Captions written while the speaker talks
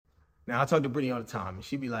Now, I talk to Brittany all the time, and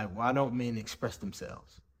she be like, why don't men express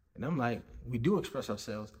themselves? And I'm like, we do express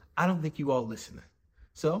ourselves. I don't think you all listening.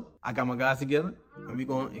 So I got my guys together, and we're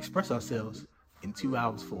going to express ourselves in 2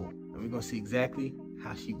 hours full. And we're going to see exactly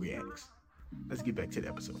how she reacts. Let's get back to the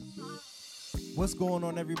episode. What's going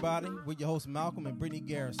on, everybody? We're your hosts, Malcolm and Brittany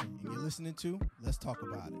Garrison, and you're listening to Let's Talk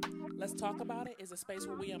About It. Let's Talk About It is a space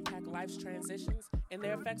where we unpack life's transitions and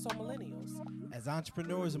their effects on millennials. As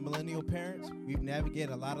entrepreneurs and millennial parents, we've navigated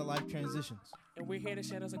a lot of life transitions. And we're here to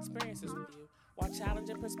share those experiences with you while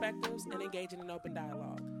challenging perspectives and engaging in open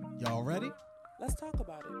dialogue. Y'all ready? Let's talk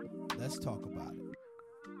about it. Let's talk about it.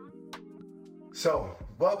 So,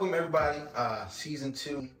 welcome everybody. Season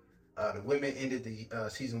 2. The women ended the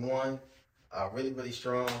season 1. Really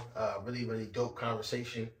strong. Really dope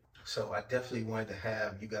conversation. So I definitely wanted to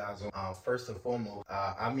have you guys on. First and foremost,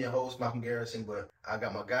 I'm your host, Malcolm Garrison, but I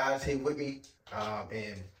got my guys here with me.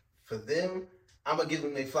 And for them, I'm going to give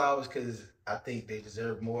them their flowers because I think they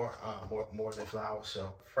deserve more than flowers.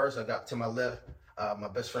 So first, I got to my left, my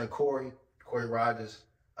best friend, Corey Rogers.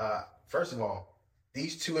 First of all,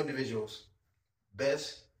 these two individuals,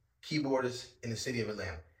 best keyboardists in the city of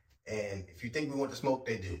Atlanta. And if you think we want to smoke,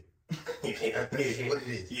 they do. That's what it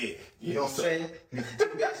is. Yeah. You know what I'm saying?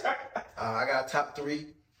 I got top 3,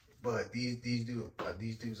 but these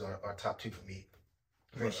dudes are top 2 for me.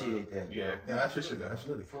 Appreciate that. Yeah, I appreciate that.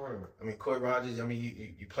 Absolutely. I mean, Corey Rogers,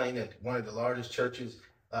 you playing at one of the largest churches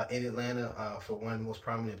in Atlanta for one of the most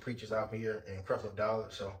prominent preachers out here in Creflo Dollar.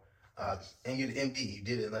 So, and you're the MD. You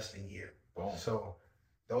did it in less than a year. Boom. So,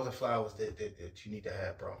 those are flowers that you need to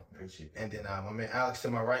have, bro. Appreciate that. And then my man Alex to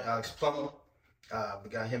my right, Alex Plummer. We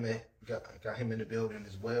got him in the building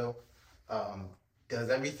as well. Does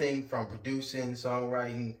everything from producing,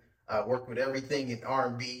 songwriting, work with everything in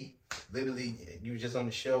R&B. Literally, you were just on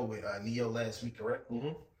the show with Neo last week, correct?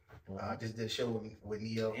 Mm-hmm. Just did a show with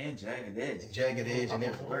Neo. And Jagged Edge. And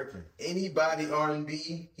everything. Anybody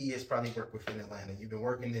R&B, he has probably worked with in Atlanta. You've been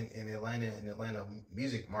working in Atlanta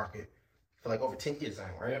music market for like over 10 years now,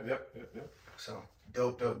 right? Yep. So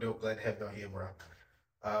dope. Glad to have you on here, bro.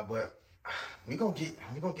 But we gonna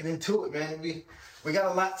get into it, man. We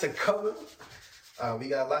got a lot to cover. We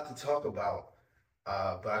got a lot to talk about.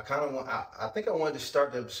 But I think I wanted to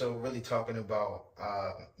start the episode really talking about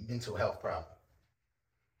mental health problems.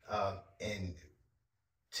 And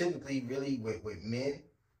typically, really, with men,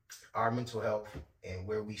 our mental health and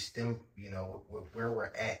where we stem, where we're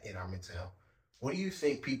at in our mental health. What do you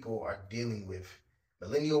think people are dealing with?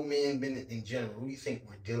 Millennial men in general, what do you think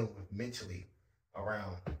we're dealing with mentally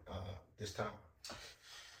around this time?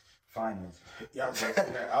 Finance. Yeah, I was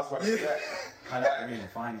about to say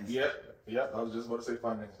that. Finance. Yep. I was just about to say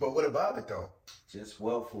finance. But what about it though? Just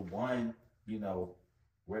for one,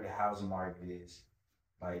 where the housing market is.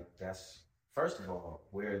 Like that's first of all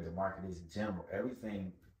where the market is in general.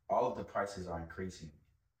 Everything, all of the prices are increasing,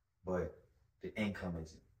 but the income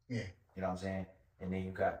isn't. Yeah. You know what I'm saying? And then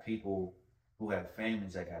you got people who have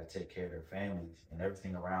families that got to take care of their families, and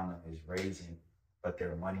everything around them is raising, but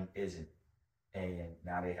their money isn't. And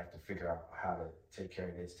now they have to figure out how to take care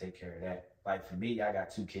of this, take care of that. Like for me, I got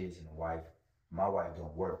 2 kids and a wife. My wife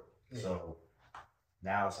don't work. Yeah. So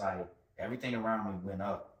now it's like everything around me went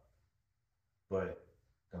up, but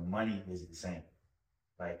the money is the same.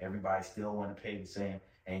 Like everybody still want to pay the same.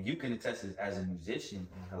 And you can attest as a musician,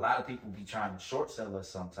 a lot of people be trying to short sell us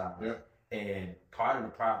sometimes. Yeah. And part of the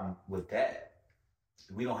problem with that,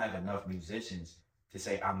 we don't have enough musicians to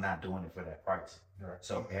say, I'm not doing it for that price. Right.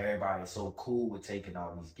 So everybody's so cool with taking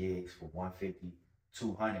all these gigs for $150,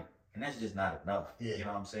 $200, and that's just not enough. Yeah. You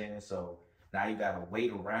know what I'm saying? So now you gotta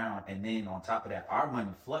wait around, and then on top of that, our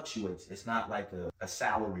money fluctuates. It's not like a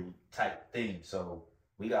salary type thing. So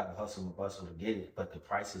we gotta hustle and bustle to get it, but the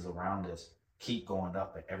prices around us keep going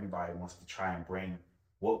up, and everybody wants to try and bring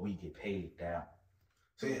what we get paid down.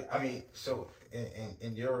 So yeah, I mean,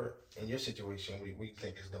 in your situation, what do you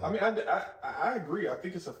think is going? I mean, I agree. I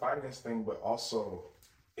think it's a finance thing, but also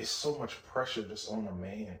it's so much pressure just on a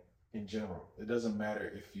man in general. It doesn't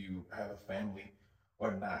matter if you have a family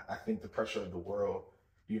or not. I think the pressure of the world,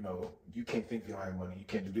 you can't think you don't have money. You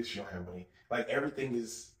can't do this, you don't have money. Like everything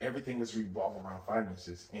is revolving around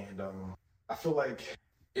finances. And I feel like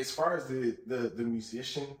as far as the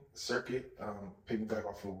musician circuit, piggyback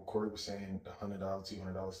off of what Corey was saying, the $100,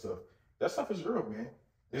 $200 stuff, that stuff is real, man.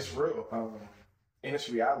 It's real. And it's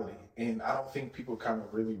reality. And I don't think people kind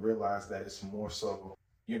of really realize that it's more so,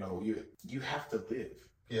 you have to live.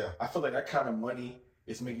 Yeah. I feel like that kind of money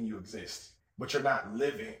is making you exist, but you're not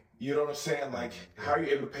living. You know what I'm saying? Like, how are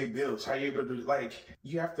you able to pay bills? How are you able to do, like,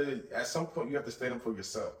 you have to, at some point, you have to stand up for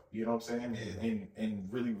yourself. You know what I'm saying? And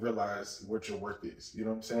really realize what your worth is. You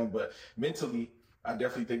know what I'm saying? But mentally, I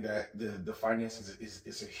definitely think that the finances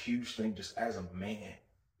is a huge thing just as a man.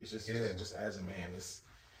 It's just as a man.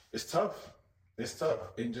 It's tough. It's tough.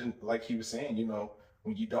 And just, like he was saying, you know,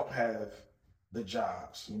 when you don't have the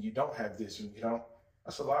jobs, when you don't have this, when you don't,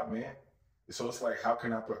 that's a lot, man. So it's like, how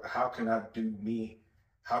can I do me?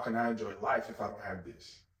 How can I enjoy life if I don't have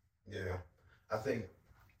this? Yeah, I think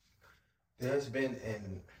there's been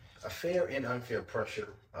a fair and unfair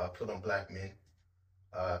pressure put on Black men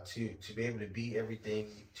to be able to be everything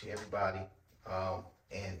to everybody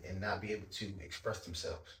and not be able to express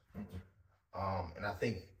themselves. Mm-hmm. And I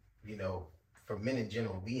think, you know, for men in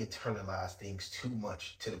general, we internalize things too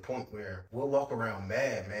much to the point where we'll walk around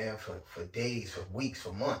mad, man, for days, for weeks,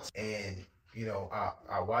 for months. And, you know,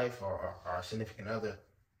 our wife or our significant other,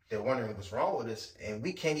 they're wondering what's wrong with us. And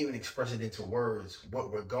we can't even express it into words,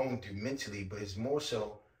 what we're going through mentally, but it's more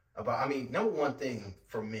so about, I mean, number one thing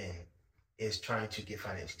for men is trying to get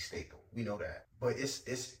financially stable. We know that. But it's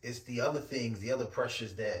the other things, the other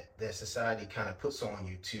pressures that society kind of puts on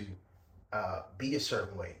you to be a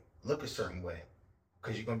certain way, look a certain way,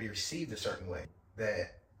 because you're going to be received a certain way.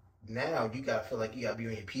 That now you got to feel like you got to be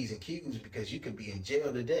on your P's and Q's because you could be in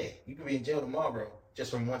jail today. You could be in jail tomorrow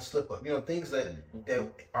just from one slip up. You know, things that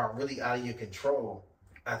are really out of your control,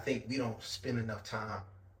 I think we don't spend enough time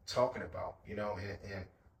talking about, you know, and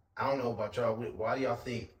I don't know about y'all. Why do y'all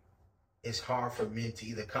think it's hard for men to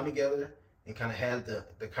either come together and kind of have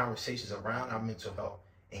the conversations around our mental health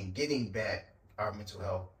and getting back our mental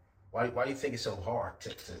health? Why do you think it's so hard to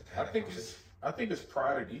have I think it's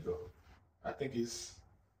pride and ego. I think it's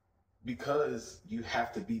because you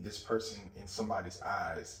have to be this person in somebody's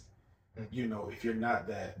eyes. Mm-hmm. You know, if you're not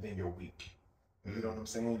that, then you're weak. Mm-hmm. You know what I'm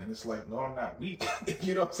saying? And it's like, no, I'm not weak.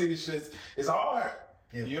 You know what I'm saying? It's hard.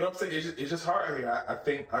 Yeah. You know what I'm saying? It's just hard. I mean, I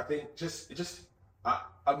think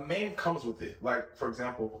a man comes with it. Like, for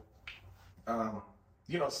example,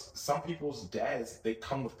 you know, some people's dads, they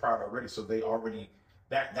come with pride already, so they already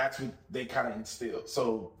that's what they kind of instill.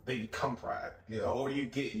 So they become pride. Yeah. The older you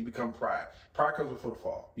get, you become pride. Pride comes before the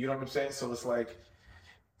fall. You know what I'm saying? So it's like,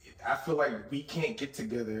 I feel like we can't get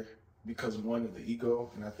together because one of the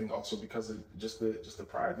ego, and I think also because of just the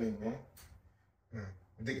pride thing, man.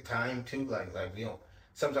 I think time too. Like we don't.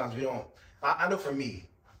 Sometimes we don't. I know for me,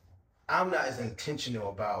 I'm not as intentional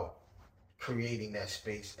about creating that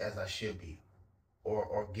space as I should be,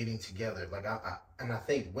 or getting together. Like I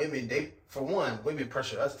think women, women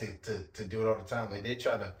pressure us to do it all the time. Like they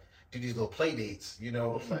try to do these little play dates, you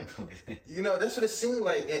know, like, you know, that's what it seems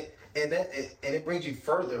like. And it brings you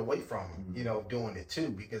further away from, you know, doing it too,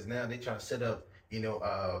 because now they try to set up, you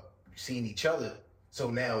know, seeing each other. So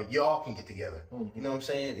now y'all can get together. Mm-hmm. You know what I'm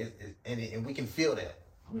saying? And we can feel that.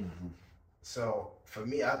 Mm-hmm. So for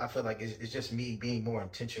me, I feel like it's just me being more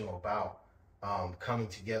intentional about coming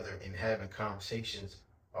together and having conversations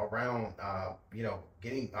around, you know,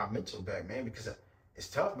 getting our mental back, man, because it's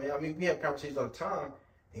tough, man. I mean, we have conversations all the time,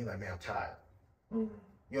 and you're like, man, I'm tired. Mm-hmm.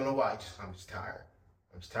 You don't know why? I'm just tired.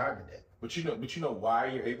 I'm just tired of that. But you know why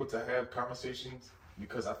you're able to have conversations?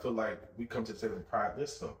 Because I feel like we come to the table with pride.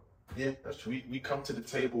 Though. Yeah, that's true. We come to the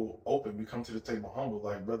table open. We come to the table humble.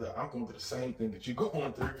 Like, brother, I'm going through the same thing that you're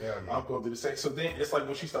going through. Yeah. I'm going through the same. So then it's like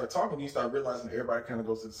once you start talking, you start realizing that everybody kind of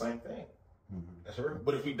goes through the same thing. Mm-hmm. That's right.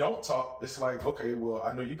 But if we don't talk, it's like, okay, well,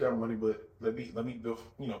 I know you got money, but let me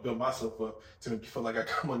build myself up to make you feel like I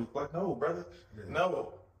got money. Like, no, brother,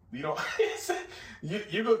 no. You know,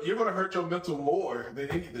 you're gonna hurt your mental more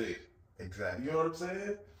than anything. Exactly. You know what I'm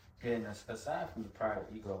saying? Yeah, and aside from the pride or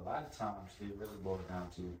ego, a lot of times it really boils down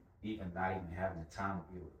to even not even having the time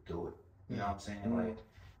to be able to do it. You know what I'm saying? Mm-hmm. Like,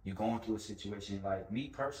 you're going through a situation, like me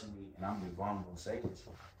personally, and I'm being vulnerable and say this,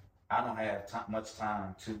 I don't have much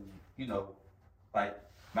time to, you know, like,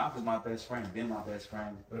 Malcolm's my best friend, been my best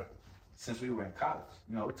friend since we were in college.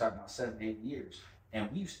 You know, we're talking about 7-8 years.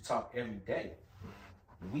 And we used to talk every day.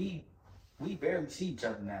 We barely see each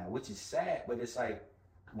other now, which is sad, but it's like,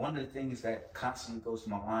 one of the things that constantly goes to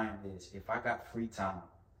my mind is, if I got free time,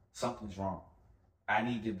 something's wrong. I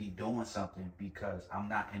need to be doing something because I'm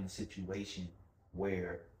not in a situation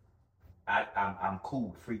where I'm cool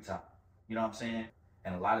with free time. You know what I'm saying?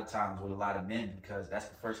 And a lot of times with a lot of men, because that's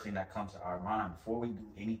the first thing that comes to our mind. Before we do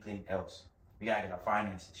anything else, we gotta get our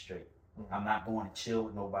finances straight. Mm-hmm. I'm not going to chill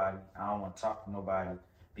with nobody. I don't want to talk to nobody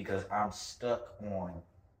because I'm stuck on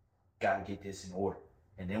gotta get this in order.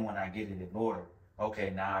 And then when I get it in order,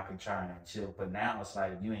 okay, now I can try and chill. But now it's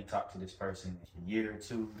like, you ain't talked to this person in a year or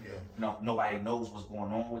two. Yeah. No, nobody knows what's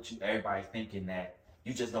going on with you. Everybody thinking that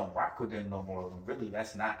you just don't rock with them no more. And really,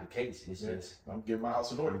 that's not the case. It's just I'm getting my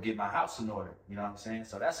house in to order. get my house in order. You know what I'm saying?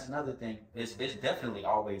 So that's another thing. It's definitely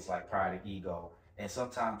always like pride and ego. And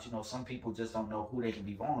sometimes, you know, some people just don't know who they can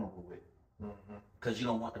be vulnerable with, because you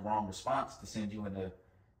don't want the wrong response to send you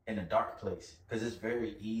in a dark place. Because it's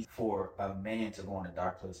very easy for a man to go in a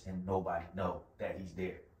dark place and nobody know that he's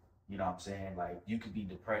there. You know what I'm saying? Like, you could be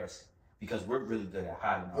depressed because we're really good at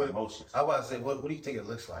hiding our emotions. I was to say, what do you think it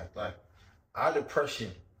looks like? Like, our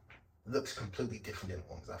depression looks completely different than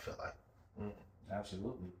women's. I feel like,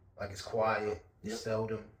 Absolutely. like it's quiet, it's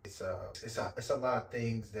seldom, it's a lot of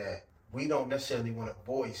things that we don't necessarily want to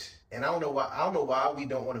voice, and I don't know why we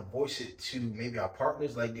don't want to voice it to maybe our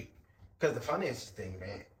partners, like, because the finances thing,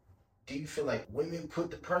 man. Do you feel like women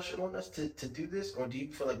put the pressure on us to do this, or do you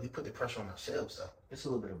feel like we put the pressure on ourselves though? It's a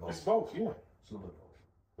little bit of both. It's both, yeah, It's a little bit of both.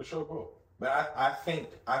 for sure, both. But I think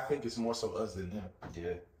it's more so us than them.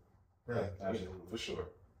 Yeah. Right. Absolutely. For sure.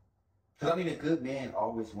 Because I mean, a good man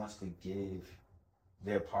always wants to give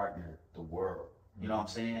their partner the world. You know what I'm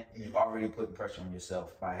saying? You already putting pressure on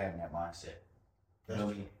yourself by having that mindset. You know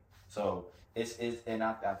what I mean? So it's and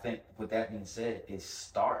I think with that being said, it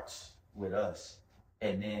starts with us,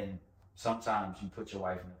 and then sometimes you put your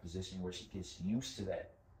wife in a position where she gets used to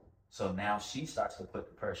that. So now she starts to put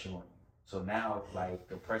the pressure on you. So now, like,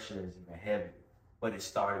 the pressure is even heavier. But it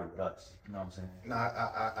started with us. You know what I'm saying? No,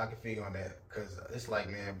 I can figure on that, because it's like,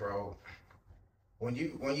 man, bro, when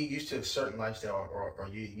you used to a certain lifestyle, or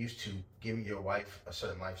you used to giving your wife a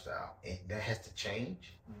certain lifestyle, and that has to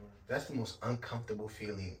change, that's the most uncomfortable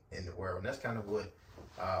feeling in the world. And that's kind of what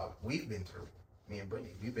we've been through. Me and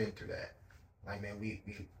Brittany, we've been through that. Like, man, we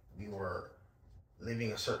were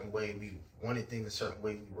living a certain way. We wanted things a certain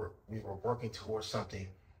way. We were working towards something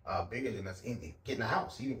bigger than us, getting a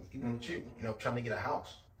house, even with you know, trying to get a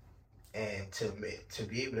house. And to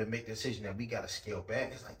be able to make the decision that we got to scale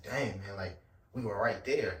back, it's like, damn, man, like, we were right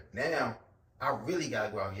there. Now, I really got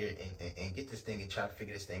to go out here and get this thing and try to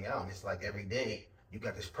figure this thing out. And it's like every day, you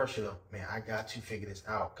got this pressure of, man, I got to figure this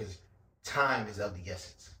out, because time is of the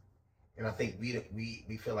essence. And I think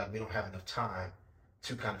we feel like we don't have enough time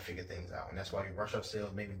to kind of figure things out. And that's why we rush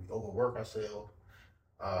ourselves, maybe we overwork ourselves,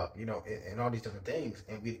 you know, and all these different things.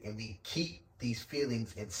 And we keep these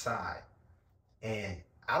feelings inside. And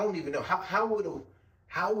I don't even know, how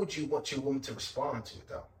would you want your woman to respond to it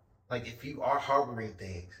though? Like, if you are harboring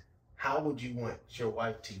things, how would you want your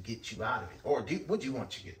wife to get you out of it? Or would you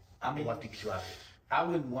want your wife to get you out of it? I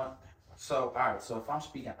wouldn't want. So, all right. So, if I'm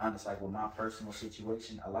speaking honest, like with my personal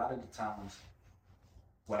situation, a lot of the times,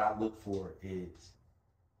 what I look for is,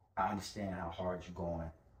 I understand how hard you're going.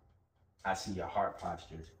 I see your heart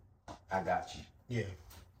postures. I got you. Yeah.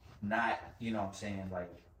 Not, you know what I'm saying, like,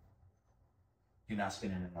 you're not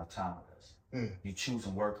spending enough time with us. You're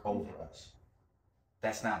choosing work over us.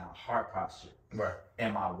 That's not my heart posture. Right.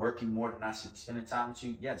 Am I working more than I should be spending time with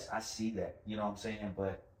you? Yes, I see that. You know what I'm saying?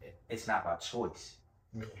 But it's not by choice.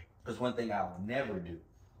 Because one thing I will never do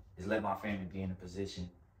is let my family be in a position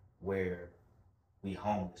where we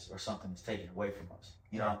homeless or something is taken away from us.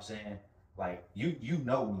 You know what I'm saying? Like, you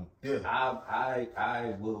know me. Yeah.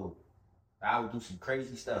 I will do some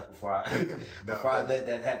crazy stuff before I let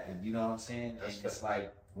that happen. You know what I'm saying? That's and it's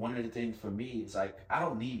like, one of the things for me is like, I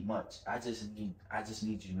don't need much. I just need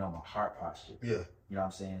you to know my heart posture. Yeah. You know what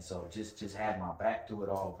I'm saying? So just have my back through it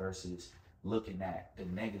all versus looking at the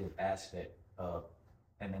negative aspect of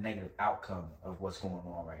and the negative outcome of what's going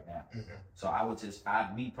on right now. So I would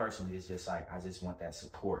me personally, it's just like, I just want that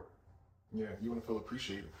support. Yeah, you want to feel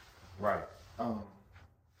appreciated. Right.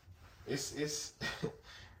 It's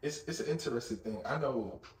it's an interesting thing. I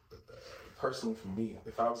know, personally for me,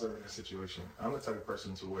 if I was ever in a situation, I'm the type of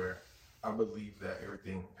person to where I believe that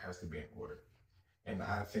everything has to be in order. And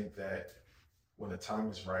I think that when the time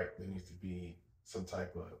is right, there needs to be some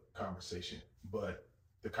type of conversation. But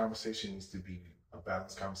the conversation needs to be a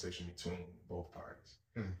balanced conversation between both parties.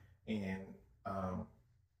 And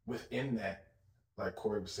within that, like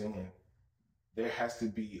Corey was saying, there has to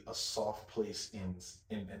be a soft place in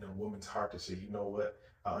a woman's heart to say, you know what,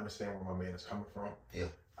 I understand where my man is coming from. Yeah.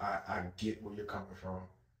 I get where you're coming from.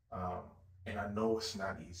 And I know it's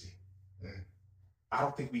not easy. I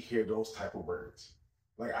don't think we hear those type of words.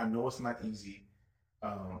 Like, I know it's not easy.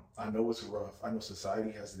 I know it's rough. I know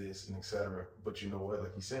society has this and etc. But you know what?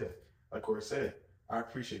 Like you said, like Corey said, I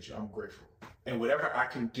appreciate you. I'm grateful. And whatever I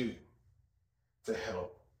can do to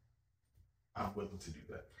help, I'm willing to do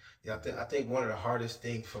that. Yeah, I think one of the hardest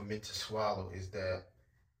things for men to swallow is that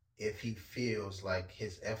if he feels like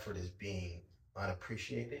his effort is being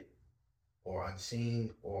unappreciated or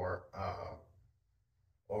unseen or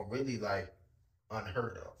really like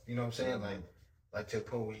unheard of. You know what I'm saying? Like, Like to the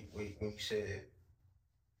point where when you said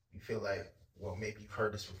you feel like, well, maybe you've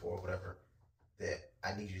heard this before or whatever, that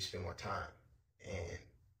I need you to spend more time. And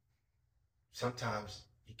sometimes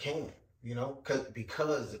you can't, you know, because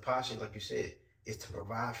the posture, like you said, is to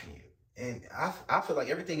provide for you. And I feel like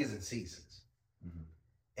everything is in seasons.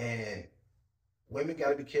 Mm-hmm. And women got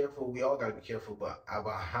to be careful. We all got to be careful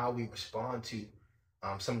about how we respond to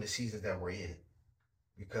some of the seasons that we're in.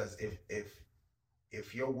 Because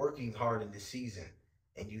if you're working hard in this season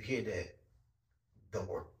and you hear that the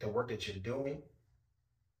work that you're doing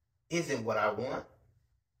isn't what I want,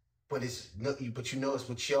 but you know it's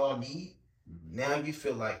what y'all need. Mm-hmm. Now you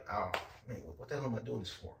feel like, oh man, what the hell am I doing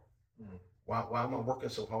this for? Mm-hmm. Why am I working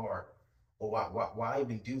so hard? Or why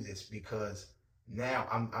even do this? Because now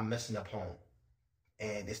I'm messing up home.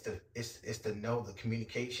 And it's to know the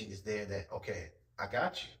communication is there that, okay, I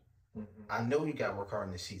got you. Mm-hmm. I know you got to work hard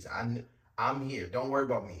in this season. I'm here. Don't worry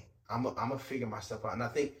about me. I'm gonna figure my stuff out. And I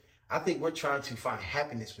think we're trying to find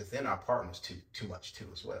happiness within our partners too much too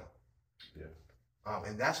as well. Yeah.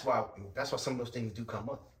 And that's why some of those things do come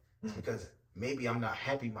up. Mm-hmm. Because maybe I'm not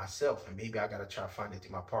happy myself, and maybe I gotta try to find it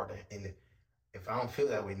through my partner. And if I don't feel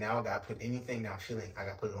that way, now I gotta put anything that I'm feeling, I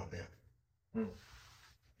gotta put it on them. Mm.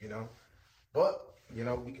 You know, but you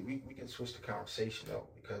know, we can switch the conversation though,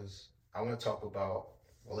 because I want to talk about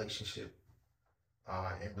relationship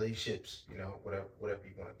and relationships. You know, whatever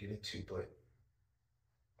you want to get into. But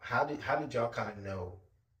how did y'all kind of know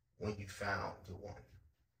when you found the one?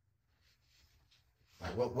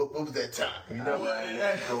 Like what was that time? You know,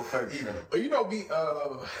 go first. You know,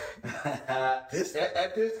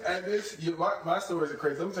 my stories are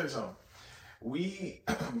crazy. Let me tell you something.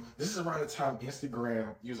 This is around the time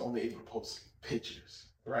Instagram, you was only able to post pictures,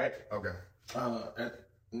 right? Okay. And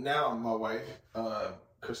now my wife,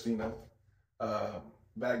 Christina,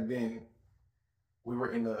 back then we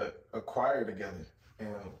were in a choir together,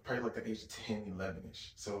 and probably like the age of 10,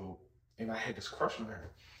 11-ish. So, and I had this crush on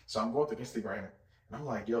her. So I'm going through Instagram, and I'm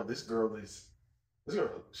like, yo, this girl,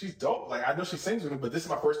 she's dope. Like, I know she sings with me, but this is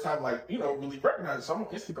my first time, like, you know, really recognizing her. So I'm on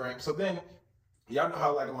Instagram. So then, y'all know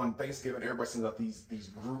how, like, on Thanksgiving, everybody sends out these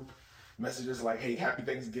group messages like, hey, happy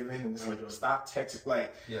Thanksgiving. And it's like, stop texting.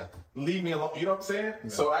 Like, yeah, leave me alone. You know what I'm saying? Yeah.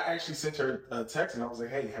 So I actually sent her a text, and I was like,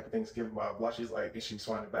 hey, happy Thanksgiving, blah, blah. She's like, and she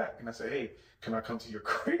responded back. And I said, hey, can I come to your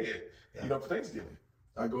crib, you know, for Thanksgiving?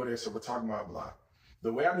 I go there, so we're talking about blah.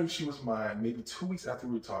 The way I knew she was mine, maybe 2 weeks after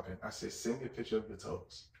we were talking, I said, send me a picture of your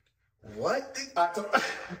toes. What? I told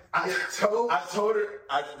her,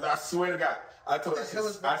 I swear to God, I told her,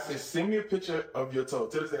 I said, send me a picture of your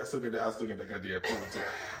toes. To this day, I still get that goddamn picture.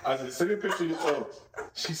 I said, send me a picture of your toes.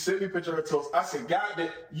 She sent me a picture of her toes. I said,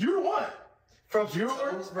 God, you the one. From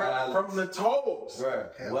the toes. Bro,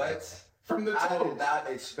 what? From the toes. I did not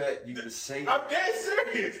expect you to say that. I'm dead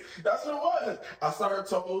serious. That's what it was. I saw her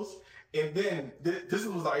toes, and then this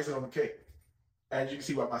was the icing on the cake. As you can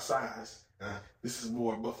see by my size, this is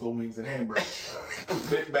more buffalo wings and hamburgers.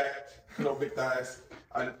 Big back, big thighs.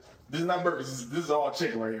 This is not burgers. This is all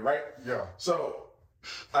chicken right here, right? Yeah. So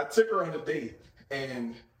I took her on a date,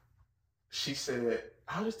 and she said,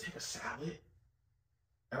 I'll just take a salad.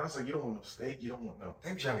 And I was like, you don't want no steak, you don't want no.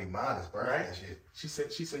 They be trying to be modest, bro. Right? She said,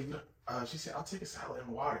 I'll take a salad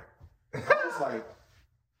and water. I was like,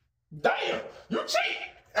 damn, you cheat.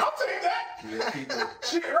 I'll take that.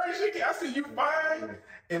 Yeah, I said, you fine.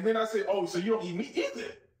 And then I said, oh, so you don't eat meat either.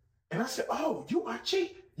 And I said, oh, you are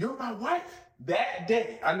cheap. You're my wife. That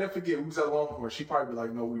day, I never forget, we was at Longhorn. She probably be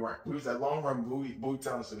like, no, we weren't. We was at Longhorn, Bowie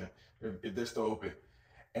Townsend, if they're still open.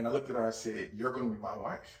 And I looked at her, I said, you're going to be my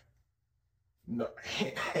wife. No,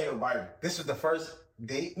 hand Bible. This was the first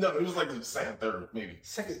date? No, it was like the second, third, maybe.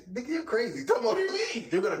 Second? Nigga, you're crazy. What do you mean?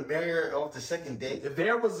 You're going to marry her off the second date? If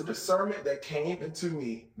there was a discernment that came into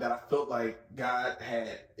me that I felt like God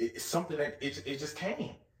had, it's something that it just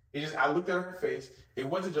came. I looked at her face. It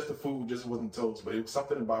wasn't just the food, just wasn't toast, but it was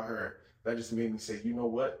something about her that just made me say, you know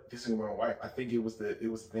what? This is my wife. I think it was the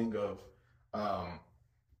thing of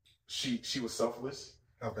she was selfless.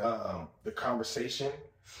 Okay. The conversation,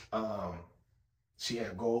 she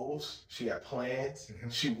had goals, she had plans, mm-hmm.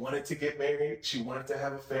 She wanted to get married, she wanted to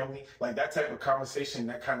have a family. Like that type of conversation,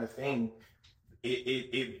 that kind of thing,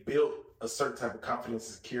 it built a certain type of confidence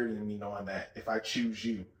and security in me, knowing that if I choose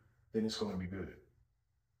you, then it's going to be good.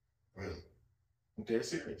 Really? I'm dead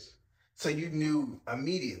serious. So you knew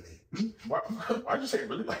immediately. Why'd you say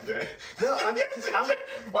really like that? No,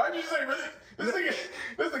 why'd you say really? This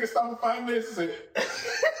nigga stopped for 5 minutes and said,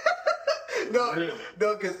 no,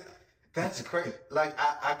 because that's crazy. Like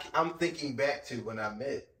I'm thinking back to when I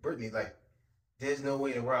met Brittany. Like, there's no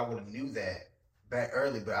way in the world I would have knew that back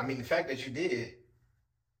early. But I mean, the fact that you did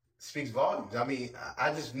speaks volumes. I mean,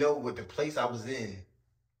 I just know with the place I was in,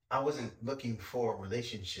 I wasn't looking for a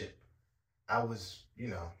relationship. I was, you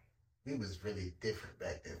know, we was really different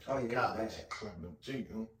back then. Oh, in yeah, college.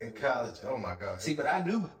 In college, oh my God. See, but I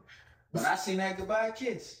knew when I seen that goodbye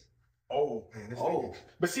kiss. Oh, Man, this Oh, nigga-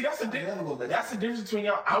 but see, that's the I never gonna let that's the difference between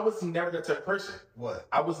y'all. I was never that type of person. what?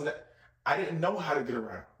 I didn't know how to get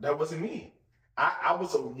around. That wasn't me. I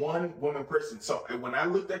was a one woman person. So when I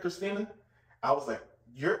looked at Christina, I was like,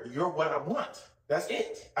 you're what I want. That's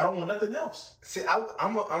it. I don't want nothing else. See,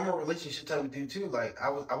 I'm a relationship type of dude too. Like I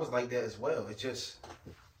was like that as well. It's just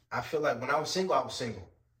I feel like when I was single,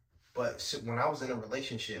 but when I was in a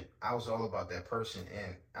relationship, I was all about that person,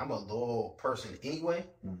 and I'm a loyal person anyway.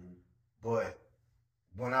 Mhm. But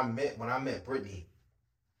when I met Brittany,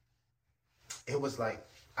 it was like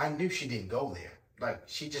I knew she didn't go there. Like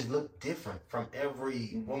she just looked different from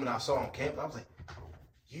every woman I saw on campus. I was like,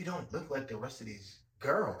 you don't look like the rest of these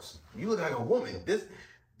girls. You look like a woman.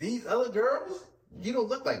 These other girls, you don't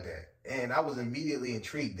look like that. And I was immediately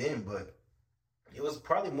intrigued then, but it was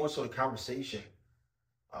probably more so the conversation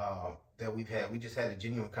that we've had. We just had a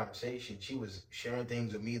genuine conversation. She was sharing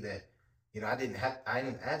things with me that, you know, I didn't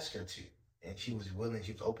ask her to, and she was willing.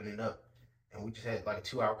 She was opening up, and we just had like a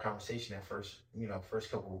 2-hour conversation at first. You know,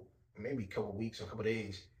 first couple weeks or couple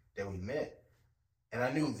days that we met, and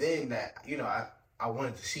I knew then that, you know, I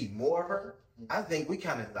wanted to see more of her. I think we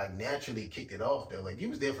kind of like naturally kicked it off though. Like you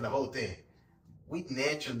was there for the whole thing. We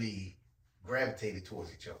naturally gravitated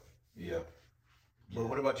towards each other. Yeah. But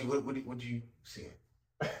what about you? What you seeing?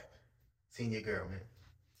 Seeing your girl, man.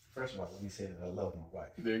 First of all, let me say that I love my wife.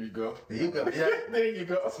 There you go. There you go. Yeah. There you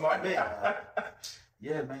go. Smart man.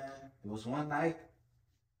 Yeah, man. It was one night.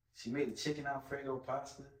 She made a chicken Alfredo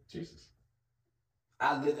pasta. Jesus.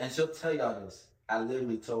 And she'll tell y'all this. I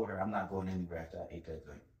literally told her I'm not going anywhere after I ate that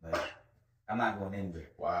thing. Like, I'm not going anywhere.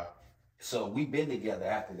 Wow. So we've been together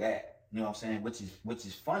after that. You know what I'm saying? Which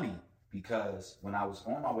is funny because when I was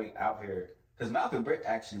on my way out here, because Malcolm Britt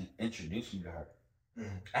actually introduced me to her.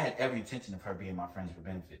 Mhm. I had every intention of her being my friends with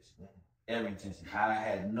benefits. Every intention. I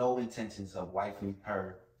had no intentions of wifing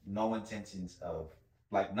her. No intentions of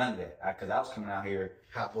like none of that. Because I was coming out here.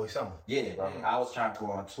 Hot boy summer. Yeah, bro. I was trying to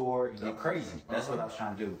go on tour and get crazy. That's what I was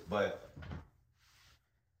trying to do. But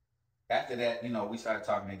after that, you know, we started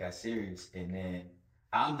talking and it got serious. And then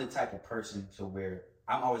I'm the type of person to where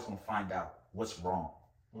I'm always gonna find out what's wrong.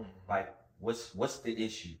 Like what's the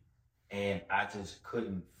issue? And I just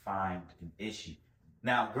couldn't find an issue.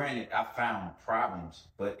 Now, granted, I found problems,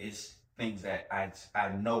 but it's things that I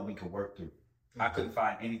know we could work through. I couldn't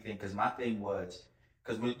find anything because my thing was,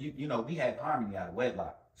 because you know, we had harmony out of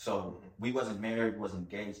wedlock. So we wasn't married,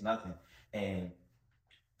 wasn't engaged, nothing. And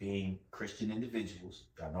being Christian individuals,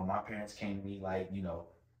 I know my parents came to me like, you know,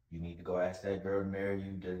 you need to go ask that girl to marry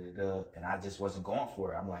you, and I just wasn't going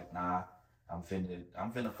for it. I'm like, nah, I'm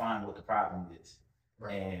finna find what the problem is.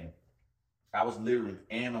 Right. And I was literally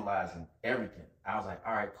analyzing everything. I was like,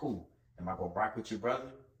 all right, cool. Am I gonna rock with your brother?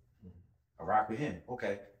 I rock with him.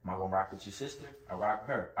 Okay. Am I gonna rock with your sister? I rock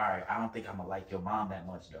with her. All right. I don't think I'm gonna like your mom that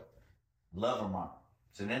much though. Love her mom.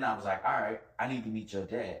 So then I was like, all right, I need to meet your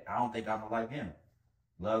dad. I don't think I'm gonna like him.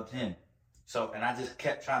 Loved him. So, and I just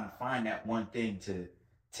kept trying to find that one thing to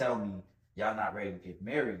tell me y'all not ready to get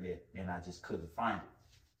married yet, and I just couldn't find it.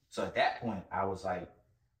 So at that point, I was like,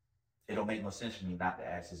 it don't make no sense for me not to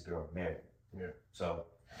ask this girl to marry me. Yeah. So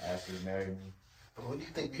I asked her to marry me. But what do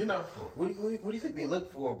you think? You know, what do you think they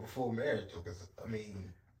look for before marriage? Because I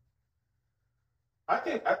mean,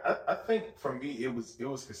 I think for me it was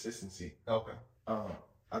consistency. okay.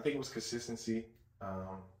 I think it was consistency.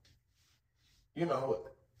 You know,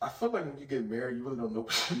 I feel like when you get married, you really don't know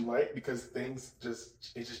what you like because things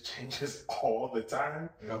just changes all the time.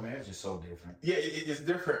 You know, marriage is so different. Yeah, it's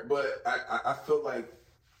different, but I feel like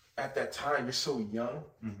at that time you're so young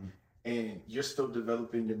and you're still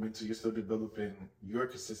developing your mental, you're still developing your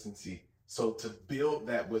consistency. So to build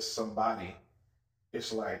that with somebody,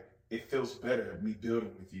 it's like it feels better me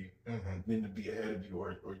building with you than to be ahead of you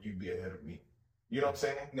or you be ahead of me. You know what I'm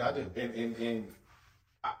saying? No, I do. And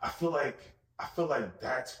I feel like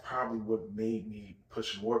that's probably what made me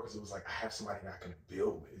push more because it was like I have somebody that I can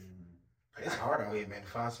build with. It's hard out here, man, to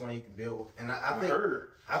find somebody you can build with. And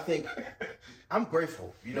I think I'm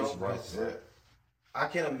grateful, you know, It's rough, because yeah. I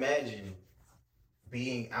can imagine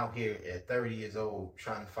being out here at 30 years old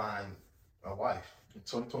trying to find a wife.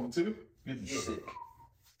 2022, You'd be Yeah. sick.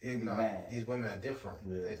 You know, Man. these women are different.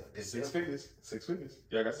 Yeah. They're six different. figures.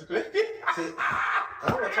 Yeah, I got 6 figures. See, I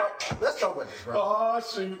wanna let's talk about this, bro. Oh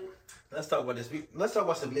shoot! Let's talk about this. Let's talk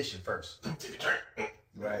about submission first.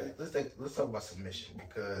 Right. Let's talk about submission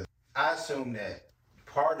because I assume that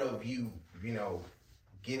part of you, you know,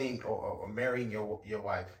 getting or marrying your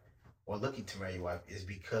wife or looking to marry your wife is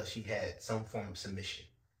because she had some form of submission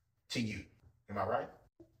to you. Am I right?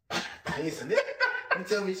 You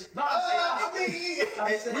tell me. No,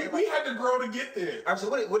 we had to grow to get there. All right, so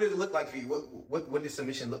what did it look like for you? What did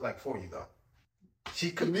submission look like for you though?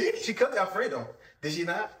 She cut Alfredo. Did she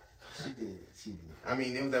not? She did. I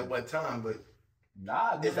mean, it was at one time, but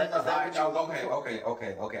Nah, is that what you were looking for?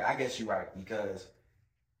 okay. I guess you're right because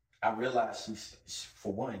I realized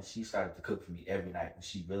for one, she started to cook for me every night when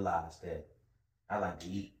she realized that I like to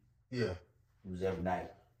eat. Yeah. It was every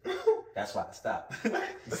night. That's why I stopped.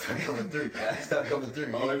 Started coming through. I stopped coming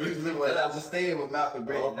through. Oh, you was living like I was staying with Malcolm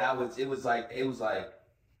Brandon. Oh. And it was like,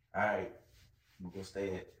 all right, I'm gonna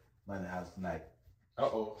stay at Monday house tonight.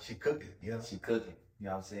 She cooking, you know? She cooking. You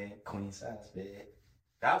know what I'm saying? Queen size bed.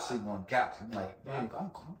 I was sleeping on the couch. I'm like, I'm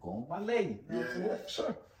going with my lady. You know what I'm saying?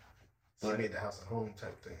 Sure. She made the house a home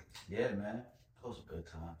type thing. Yeah, man. Those were good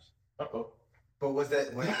times. But was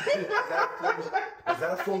that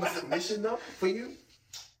a form of submission though for you?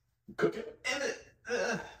 Cooking?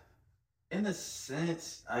 In a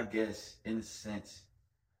sense, I guess. In a sense.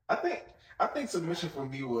 I think submission for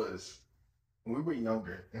me was when we were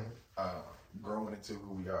younger, growing into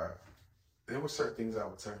who we are. There were certain things I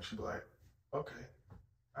would tell her. She'd be like, "Okay,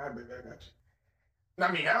 all right, baby, I got you."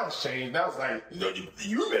 I mean, now it's changed. Now it's like,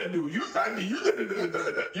 you better do. You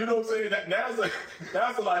know what I'm saying? Now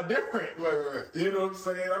it's a lot different. Right. You know what I'm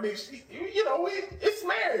saying? I mean, it's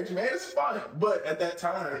marriage, man. It's fun. But at that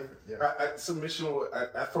time, submission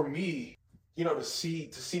for me, you know, to see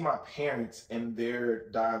my parents and their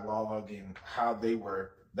dialogue and how they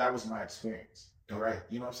were, that was my experience. Right?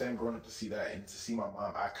 You know what I'm saying? Growing up to see that and to see my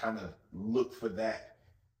mom, I kind of looked for that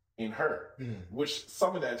in her, which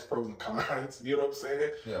some of that is pros and cons, you know what I'm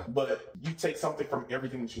saying? Yeah. But you take something from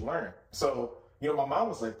everything that you learn. So, you know, my mom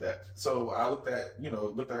was like that. So I looked at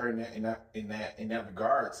her in that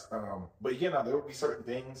regards. But there would be certain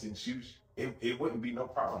things and it wouldn't be no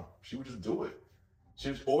problem. She would just do it. She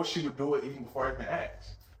would do it even before I even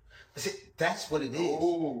asked. See, that's what it is.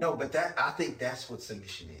 Ooh. No, but I think that's what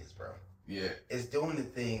submission is, bro. Yeah. It's doing the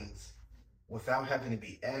things without having to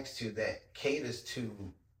be asked to that caters to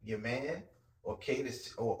your man or caters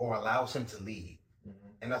to, or allows him to lead. Mm-hmm.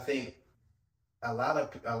 And I think a lot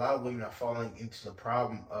of women are falling into the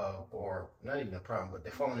problem of, or not even a problem, but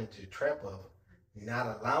they're falling into the trap of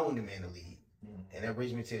not allowing the man to lead. Mm-hmm. And that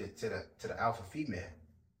brings me to the alpha female.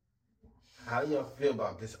 How do y'all feel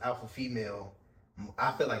about this alpha female?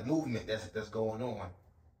 I feel like movement that's going on.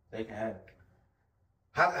 They can have it.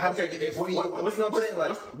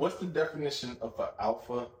 What's the definition of an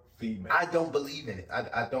alpha female? I don't believe in it.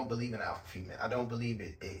 I don't believe in alpha female. I don't believe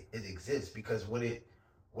it exists because what it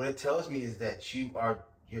tells me is that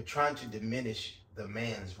you're trying to diminish the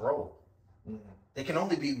man's role. Mm-hmm. There can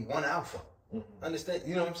only be one alpha. Mm-hmm. Understand?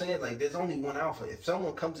 You know what I'm saying? Like there's only one alpha. If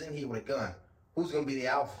someone comes in here with a gun, who's gonna be the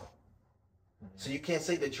alpha? Mm-hmm. So you can't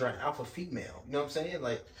say that you're an alpha female. You know what I'm saying?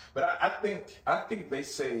 Like, but I think they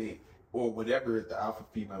say, or whatever the alpha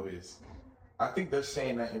female is, I think they're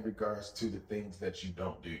saying that in regards to the things that you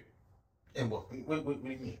don't do. And what do you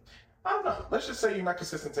mean? I don't know. Let's just say you're not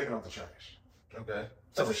consistent taking out the trash. Okay.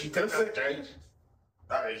 So she takes out the trash.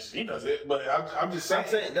 I mean, she does it, but I'm just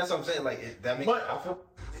saying. That's what I'm saying. Like that makes alpha.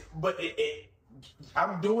 But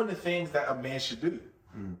I'm doing the things that a man should do.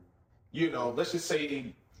 Mm. You know, let's just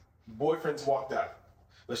say boyfriends walked out.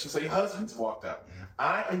 Let's just say husbands walked out. Mm.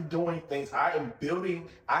 I am doing things. I am building.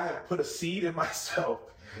 I have put a seed in myself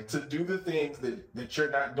to do the things that you're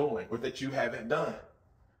not doing or that you haven't done.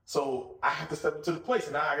 So I have to step up to the place,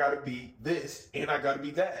 and now I got to be this and I got to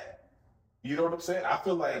be that. You know what I'm saying? I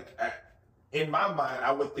feel like in my mind,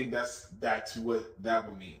 I would think that's what that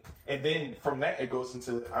would mean. And then from that, it goes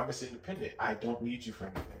into I'm just independent. I don't need you for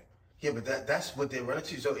anything. Yeah, but that's what they run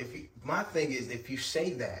into. So my thing is, if you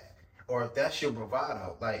say that, or if that's your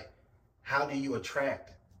bravado, like, how do you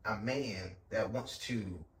attract a man that wants to,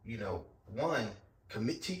 one,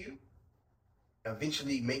 commit to you,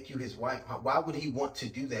 eventually make you his wife? Why would he want to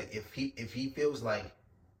do that if he feels like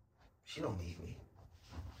she don't need me?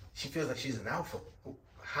 She feels like she's an alpha.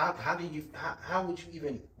 How would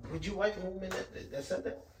you wife a woman that said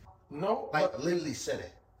that? No, like literally said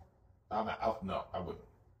it. I'm not out. No, I wouldn't.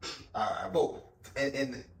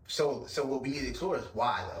 And so what we need to explore is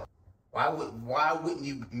why though. Why wouldn't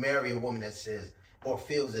you marry a woman that says or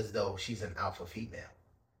feels as though she's an alpha female?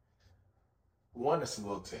 One, it's a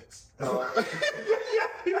little tense. That's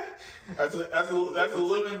a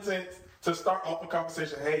little intense to start off the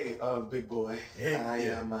conversation. Hey, big boy, I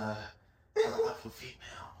am an alpha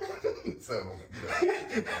female. So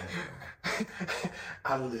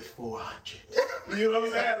I live 400. You know what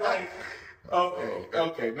I'm saying? Like,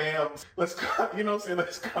 okay, ma'am, let's you know what I'm saying?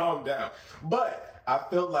 Let's calm down. But I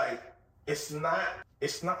feel like it's not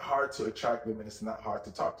hard to attract them, and it's not hard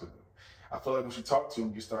to talk to them. I feel like once you talk to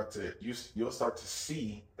them, you'll start to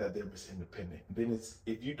see that they're just independent. Then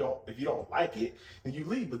if you don't like it, then you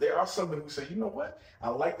leave. But there are some who say, you know what? I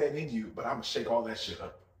like that in you, but I'm gonna shake all that shit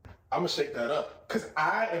up. I'm gonna shake that up because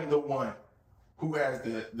I am the one who has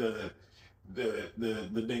the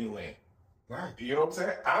ding-a-ling. Right. You know what I'm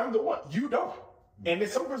saying? I'm the one. You don't. And then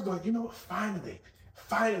some girls go, you know what? Finally,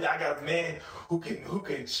 I got a man who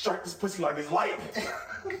can strike this pussy like it's lightning.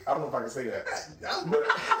 I don't know if I can say that. But,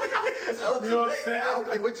 you know what I'm saying? I don't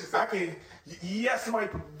like what you say. I can, yes, somebody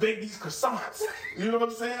can bake these croissants. You know what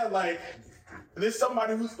I'm saying? Like, there's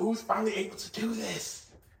somebody who's finally able to do this.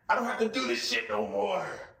 I don't have to do this shit no more.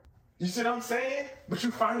 You see what I'm saying? But you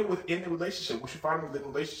find it within the relationship. Once you find it within the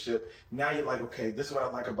relationship, now you're like, okay, this is what I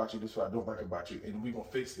like about you, this is what I don't like about you, and we're going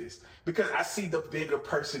to fix this. Because I see the bigger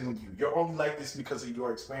person in you. You're only like this because of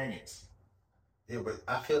your experience. Yeah, but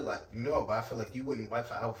I feel like, you wouldn't wife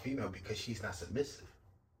an alpha female because she's not submissive.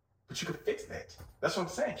 But you can fix that. That's what I'm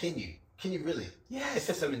saying. Can you? Can you really? Yes. It's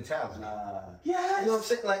just a mentality. Yes. You know what I'm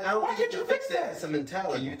saying? Like, I don't Why think can't you fix that? It's a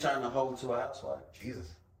mentality. Can you turn the hoe to a housewife?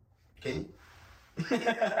 Jesus. Can you?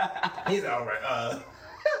 He's all right.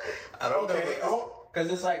 I don't know.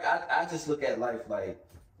 Because it's like I just look at life like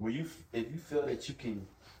if you feel that you can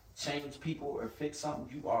change people or fix something,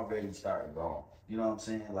 you already started wrong. You know what I'm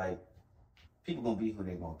saying? Like people gonna be who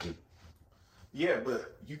they gonna be. Yeah,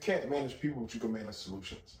 but you can't manage people, but you can manage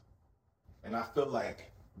solutions. And I feel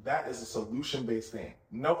like that is a solution-based thing.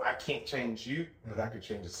 No, I can't change you, but I can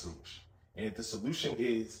change the solution. And if the solution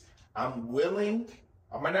is I'm willing,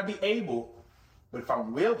 I might not be able, but if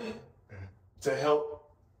I'm willing to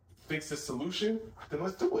help fix the solution, then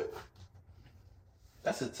let's do it.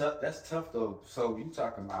 That's tough though. So you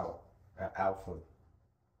talking about an alpha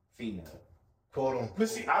female? Quote on. But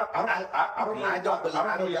see, I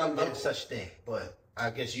don't believe there's such thing, but I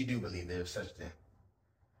guess you do believe there's such thing.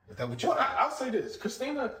 Is that what you're saying? I'll say this.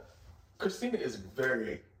 Christina is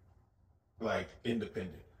very, like,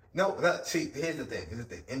 independent. No, see, here's the thing.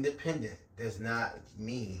 Independent does not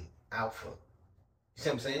mean alpha. You see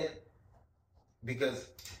what I'm saying? Because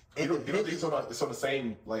You don't think it's on the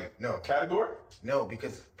same category? No,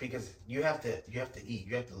 because you have to eat,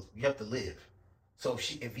 you have to live. So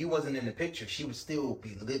if you wasn't in the picture, she would still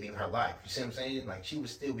be living her life. You see what I'm saying? Like she would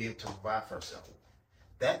still be able to provide for herself.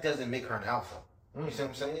 That doesn't make her an alpha. You see what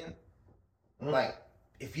I'm saying? Like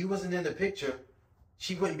if you wasn't in the picture,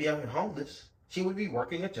 she wouldn't be out here homeless. She would be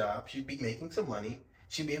working a job. She'd be making some money.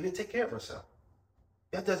 She'd be able to take care of herself.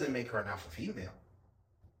 That doesn't make her an alpha female.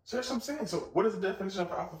 So that's what I'm saying. So what is the definition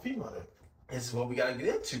of alpha female then? This is what we gotta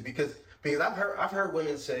get into because I've heard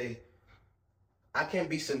women say, I can't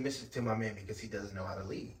be submissive to my man because he doesn't know how to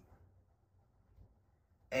lead.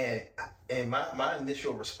 And my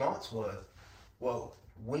initial response was, well,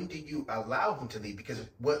 when do you allow him to lead? Because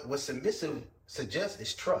what submissive suggests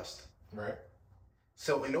is trust. Right.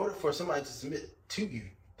 So in order for somebody to submit to you,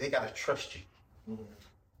 they gotta trust you. Mm-hmm.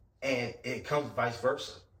 And it comes vice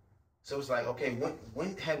versa. So it's like, okay,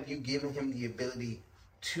 when have you given him the ability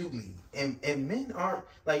to lead? And men aren't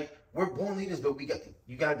like, we're born leaders, but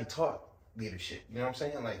you gotta be taught leadership. You know what I'm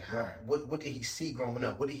saying? Like, what did he see growing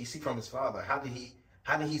up? What did he see from his father? How did he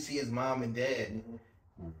see his mom and dad?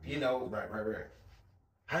 Mm-hmm. You know, right.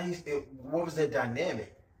 What was their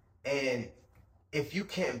dynamic? And if you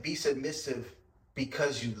can't be submissive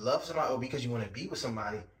because you love somebody or because you want to be with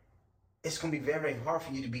somebody, it's gonna be very hard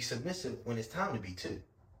for you to be submissive when it's time to be too.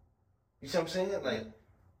 You see what I'm saying? Like,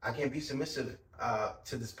 I can't be submissive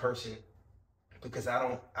to this person because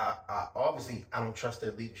I obviously don't trust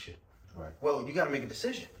their leadership. Right. Well, you got to make a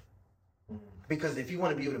decision because if you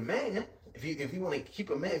want to be with a man, if you want to keep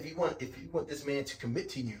a man, if you want this man to commit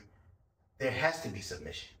to you, there has to be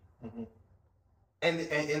submission. Mm-hmm. And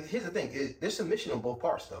here's the thing: there's submission on both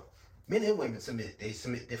parts, though. Men and women submit; they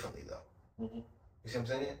submit differently, though. Mm-hmm. You see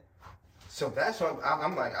what I'm saying? So that's why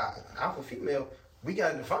I'm like, alpha female. We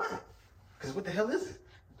gotta define it because what the hell is it?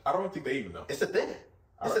 I don't think they even know. It's a thing.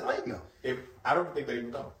 It's a thing, though. I don't think they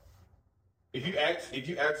even know. If you ask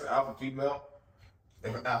an alpha female,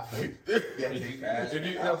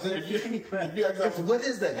 what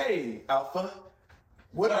is that? Hey, alpha,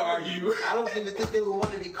 what are you? I don't even think they would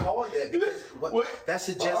want to be called that because that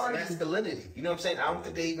suggests masculinity. You know what I'm saying? I don't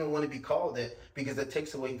think they even want to be called that because it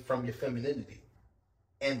takes away from your femininity,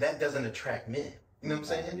 and that doesn't attract men. You know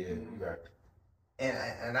what I'm saying? Yeah, right.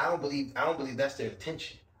 And I don't believe that's their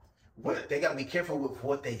intention. But they gotta be careful with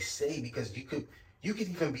what they say, because you could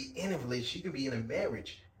even be in a relationship, you could be in a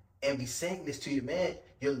marriage and be saying this to your man.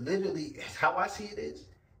 You're literally, how I see it is,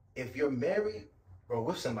 if you're married or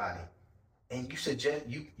with somebody and you suggest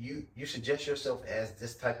you suggest yourself as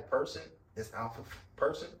this type of person, this alpha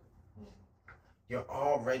person, you're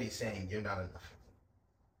already saying you're not enough for me.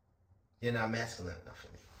 You're not masculine enough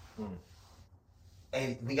for me.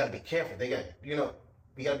 And we gotta be careful. We gotta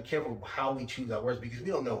be careful how we choose our words, because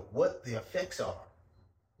we don't know what the effects are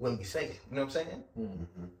when we say it. You know what I'm saying?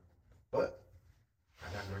 Mm-hmm. But I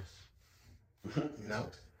digress.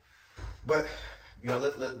 But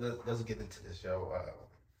let's get into this, yo.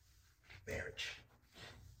 Marriage.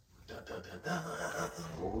 Dun, dun, dun, dun.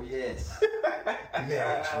 Oh yes.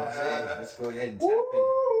 Marriage. You know what I'm saying? Let's go ahead and tap in.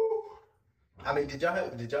 I mean, did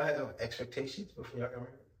y'all have expectations before y'all got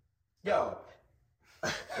married? Yo.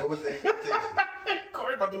 What was the expectation?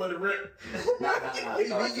 Corey about to let it rip. Nah. Be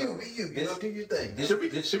you. You do your thing.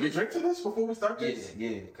 Should we drink to this before we start this?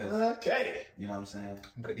 Yeah. Cause Okay. you know what I'm saying.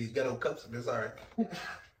 But these ghetto cups, it's all right.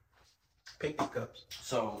 Pick these cups.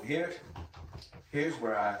 So here's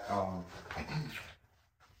where I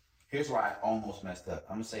almost messed up.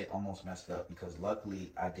 I'm gonna say almost messed up because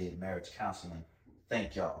luckily I did marriage counseling.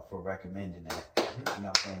 Thank y'all for recommending that. You know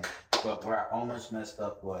what I'm saying? But where I almost messed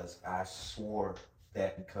up was I swore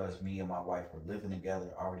that because me and my wife were living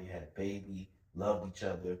together, already had a baby, loved each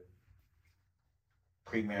other,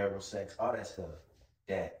 premarital sex, all that stuff,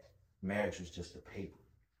 that marriage was just a paper.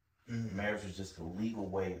 Marriage was just a legal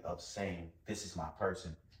way of saying this is my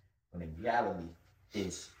person, when in reality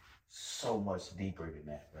it's so much deeper than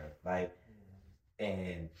that, right? Like,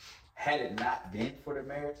 and had it not been for the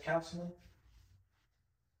marriage counseling,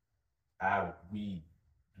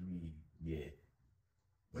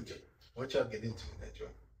 What y'all get into in that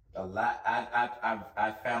joint? a lot.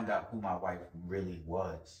 I found out who my wife really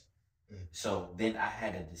was. So then I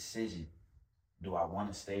had a decision: do I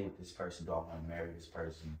want to stay with this person? Do I want to marry this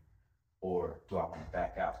person? Or do I want to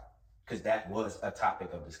back out? Because that was a topic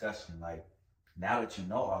of discussion. Like, now that you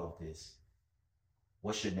know all of this,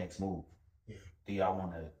 what's your next move? Yeah. Do y'all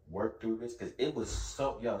want to work through this? Because it was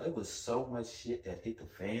so much shit that hit the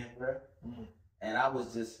fan, bro. And I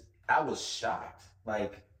was shocked.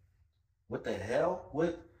 Like, what the hell?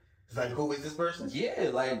 What? It's like, who is this person?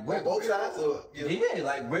 Yeah, like, Wait, both sides? Or, yeah,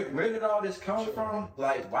 like, where did all this come from?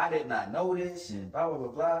 Like, why didn't I know this? And blah, blah,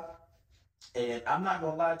 blah, blah. And I'm not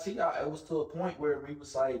gonna lie to y'all, it was to a point where we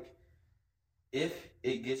was like, if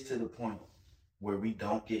it gets to the point where we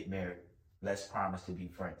don't get married, let's promise to be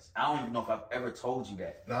friends. I don't even know if I've ever told you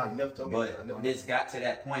that. Nah, you never told me that. But this got to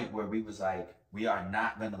that point where we was like, we are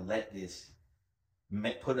not gonna let this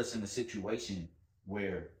put us in a situation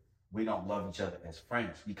where we don't love each other as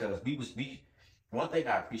friends. Because one thing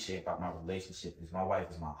I appreciate about my relationship is my wife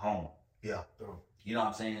is my home. Yeah. You know what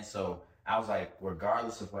I'm saying? So I was like,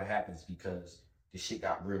 regardless of what happens, because the shit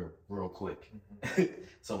got real quick.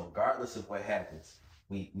 So regardless of what happens,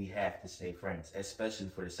 we have to stay friends, especially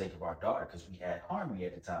for the sake of our daughter, because we had Harmony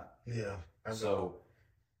at the time. Yeah. So,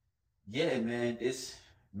 yeah, man,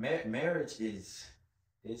 marriage is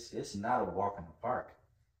it's not a walk in the park.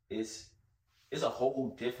 It's a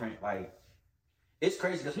whole different, like, it's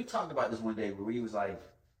crazy because we talked about this one day where we was like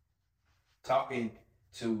going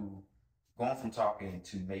from talking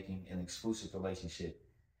to making an exclusive relationship.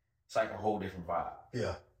 It's like a whole different vibe.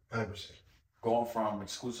 Yeah, 100%. Going from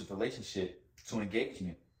exclusive relationship to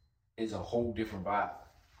engagement is a whole different vibe.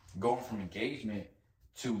 Going from engagement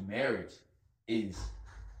to marriage is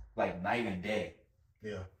like night and day.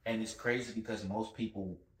 Yeah. And it's crazy because most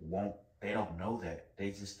people they don't know that.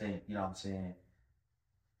 They just think, you know what I'm saying,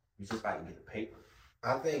 you just about to get the paper.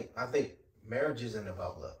 I think marriage isn't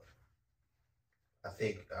about love. I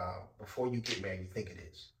think before you get married, you think it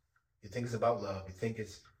is. You think it's about love. You think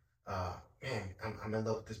it's, man, I'm in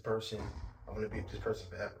love with this person. I want to be with this person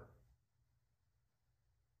forever.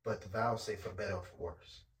 But the vows say for better or for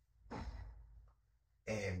worse.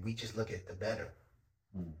 And we just look at the better.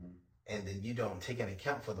 Mm-hmm. And then you don't take into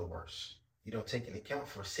account for the worse. You don't take into account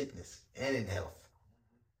for sickness and in health.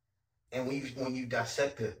 And when you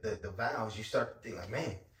dissect the vows, you start to think like,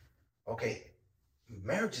 man, okay,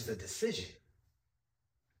 marriage is a decision.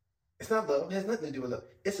 It's not love. It has nothing to do with love.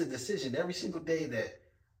 It's a decision every single day that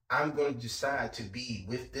I'm going to decide to be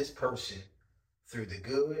with this person through the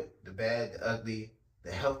good, the bad, the ugly,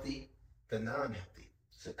 the healthy, the non-healthy.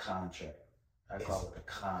 It's a contract. I call it a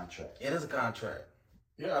contract. It is a contract.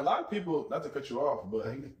 Yeah, a lot of people, not to cut you off, but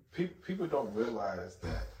people don't realize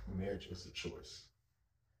that marriage is a choice.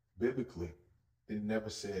 Biblically, it never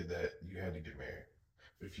said that you had to get married.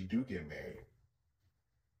 But if you do get married,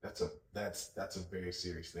 that's a very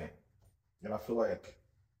serious thing. And I feel like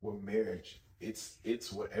with marriage,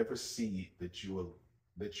 it's whatever seed that you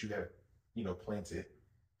have, planted,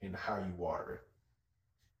 and how you water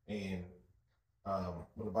it. And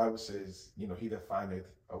when the Bible says, he that findeth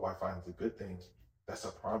a wife findeth a good thing, that's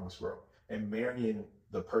a promise, bro. And marrying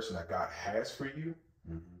the person that God has for you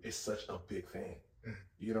is such a big thing.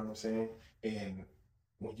 You know what I'm saying? And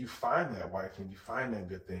when you find that wife, when you find that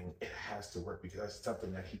good thing, it has to work because that's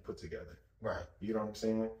something that he put together. Right. You know what I'm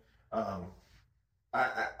saying?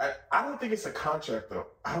 I don't think it's a contract though.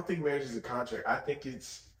 I don't think marriage is a contract. I think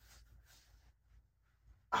it's,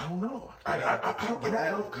 I don't know. I don't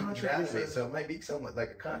know if contract is. So it might be somewhat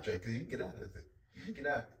like a contract because you can get out of it. You can get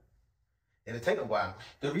out of it. It'll take a while.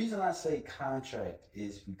 The reason I say contract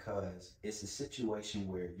is because it's a situation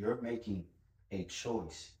where you're making a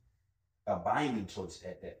choice, a binding choice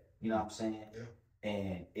at that. You know what I'm saying? Yeah.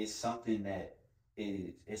 And it's something that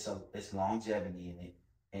it's longevity in it,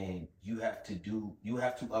 and you have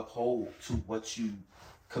to uphold to what you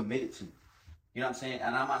committed to. You know what I'm saying?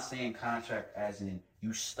 And I'm not saying contract as in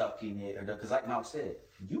you stuck in it, because like Mal said,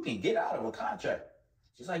 you can get out of a contract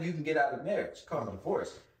just like you can get out of marriage, called a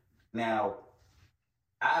divorce. Now,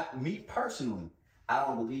 me personally, I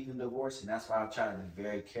don't believe in divorce, and that's why I'm trying to be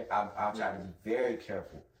very I'll try to be very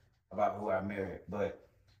careful about who I marry. But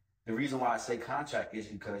the reason why I say contract is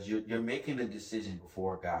because you're making a decision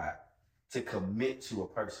before God to commit to a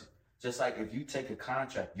person. Just like if you take a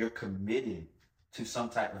contract, you're committing to some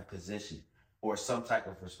type of position or some type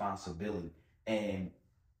of responsibility, and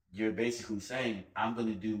you're basically saying, I'm going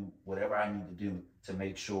to do whatever I need to do to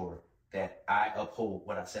make sure that I uphold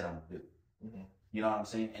what I said I'm going to do. Mm-hmm. You know what I'm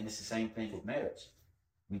saying? And it's the same thing with marriage.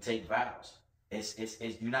 We take vows. It's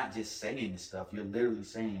you're not just saying this stuff. You're literally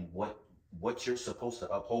saying what you're supposed to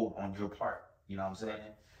uphold on your part. You know what I'm saying?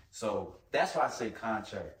 Right. So that's why I say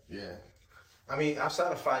contract. Yeah. I mean,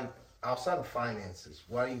 outside of finances,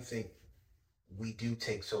 why do you think we do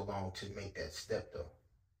take so long to make that step though?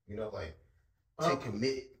 To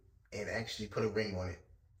commit and actually put a ring on it.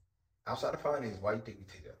 Outside of finances, why do you think we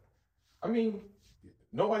take that? I mean,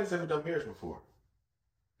 nobody's ever done marriage before.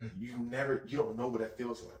 You don't know what that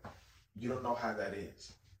feels like. You don't know how that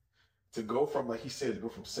is. To go from, like he said, to go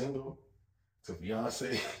from single to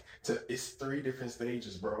fiance it's 3 different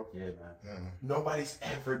stages, bro. Yeah, man. Mm-hmm. Nobody's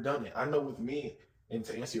ever done it. I know with me, and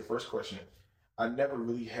to answer your first question, I never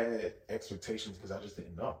really had expectations because I just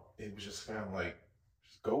didn't know. It was just kind of like,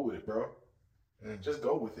 just go with it, bro. Just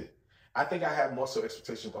go with it. I think I had more so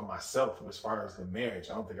expectations on myself as far as the marriage.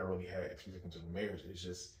 I don't think I really had expectations on the marriage. It's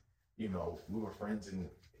just, we were friends, and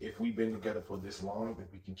if we've been together for this long, then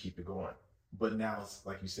we can keep it going. But now it's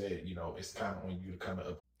like you said, it's kind of on you to kind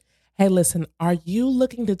of. Hey, listen, are you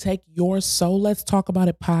looking to take your So Let's Talk About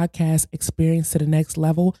It podcast experience to the next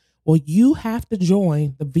level? Well, you have to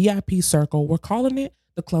join the VIP circle. We're calling it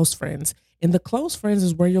the Close Friends. And the Close Friends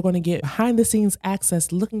is where you're going to get behind the scenes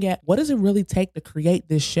access, looking at what does it really take to create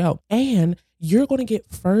this show. And you're going to get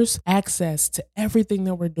first access to everything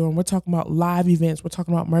that we're doing. We're talking about live events. We're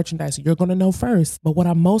talking about merchandise. You're going to know first. But what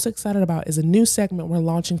I'm most excited about is a new segment we're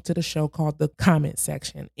launching to the show called the comment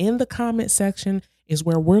section. In the comment section is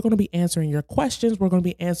where we're going to be answering your questions. We're going to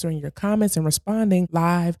be answering your comments and responding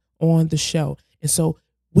live on the show. And so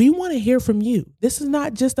we want to hear from you. This is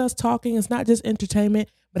not just us talking. It's not just entertainment,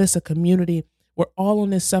 but it's a community. We're all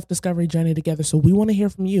on this self-discovery journey together. So we want to hear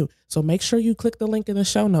from you. So make sure you click the link in the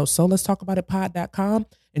show notes. So let's talk about it pod.com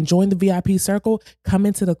and join the VIP circle. Come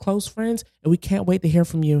into the Close Friends, and we can't wait to hear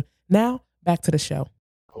from you. Now, back to the show.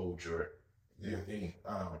 Hold your thing.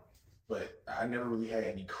 But I never really had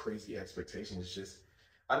any crazy expectations. It's just,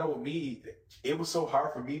 I know with me, it was so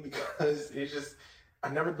hard for me because it's just,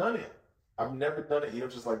 I've never done it. I've never done it.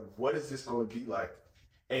 Just like, what is this going to be like?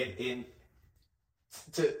 And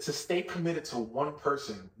to stay committed to one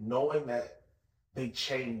person, knowing that they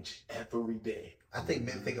change every day. I think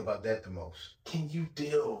men think about that the most. Can you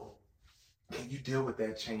deal with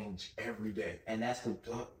that change every day? And that's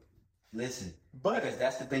listen, but because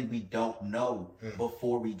that's the thing we don't know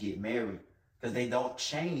before we get married, because they don't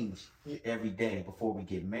change every day before we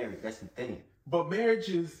get married. That's the thing. But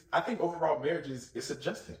I think overall marriages, it's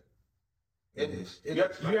adjusting. It is. You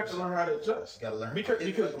have to learn how to adjust. You gotta learn.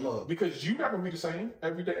 Because you're not gonna be the same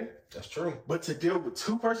every day. That's true. But to deal with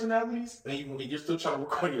 2 personalities, and you're still trying to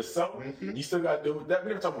work on yourself, you still gotta deal with that.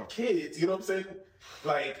 We're talking about kids, you know what I'm saying?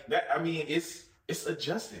 Like that. I mean, it's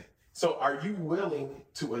adjusting. So, are you willing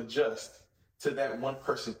to adjust to that one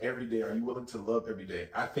person every day? Are you willing to love every day?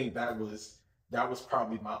 I think that was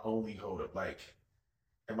probably my only holdup. Like,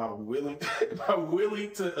 am I willing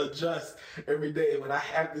to adjust every day when I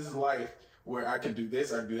have this life where I can do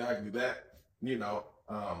this, I can do that, I can do that,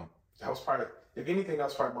 That was part of, if anything, that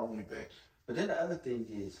was part of my only thing. But then the other thing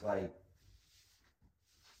is, like,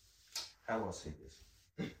 how do I say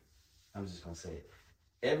this? I'm just gonna say it.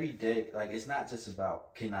 Every day, like, it's not just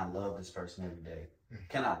about, can I love this person every day?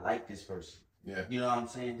 Can I like this person? Yeah. You know what I'm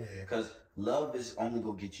saying? Yeah. Because love is only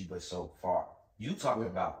gonna get you but so far. You talking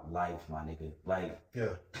about life, my nigga. Like,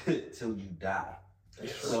 till you die.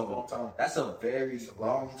 That's So a long time. that's a very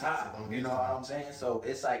long It's a time. long You know time. what I'm saying? So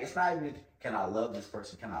it's like, it's not even, can I love this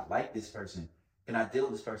person? Can I like this person? Can I deal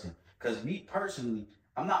with this person? Because me personally,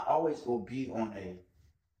 I'm not always gonna be on a,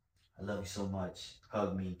 I love you so much,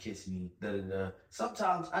 hug me, kiss me, da da da.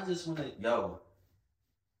 Sometimes I just wanna,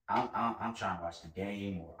 I'm trying to watch the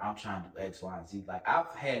game, or I'm trying to do X, Y, and Z. Like,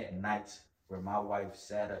 I've had nights where my wife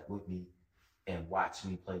sat up with me and watched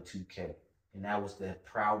me play 2K. And that was the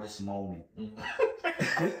proudest moment.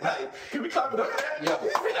 Like, can we clap it up?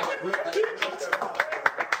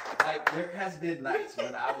 Like, there has been nights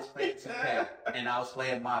when I was playing 2K and I was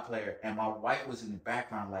playing my player, and my wife was in the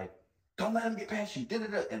background like, don't let him get past you,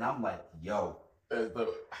 da-da-da. And I'm like, yo,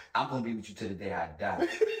 I'm gonna be with you till the day I die.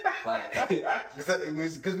 Like,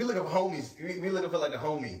 because we looking for homies. We looking for like a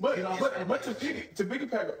homie. But, You know what I'm but saying? to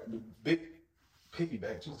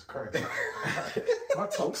piggyback, Jesus Christ. My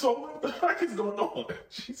tongue's swollen. What the fuck is going on?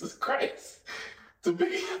 Jesus Christ. To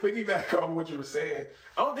piggyback on what you were saying,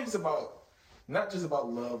 I don't think it's about, not just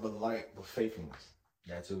about love, but faithfulness.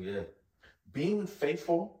 that too, yeah. Being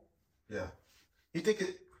faithful. Yeah. You think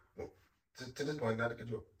it, to this point, not to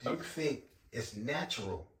control, do you think it's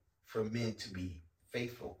natural for men to be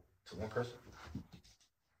faithful to one person?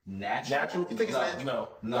 Natural? You think it's natural?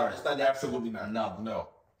 No, it's not absolutely not. No.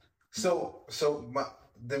 So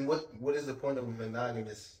then what is the point of a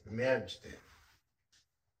monogamous marriage then?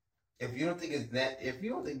 If you don't think if you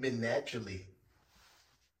don't think men naturally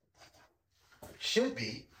should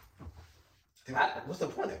be, then what's the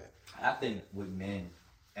point of it? I think with men,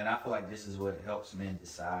 and I feel like this is what helps men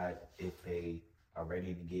decide if they are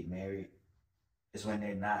ready to get married, is when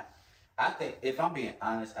they're not. I think, if I'm being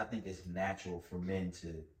honest, I think it's natural for men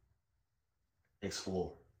to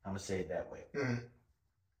explore. I'm gonna say it that way. Mm-hmm.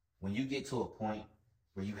 When you get to a point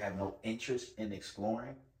where you have no interest in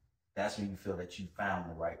exploring, that's when you feel that you found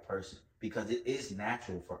the right person. Because it is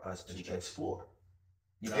natural for us to explore.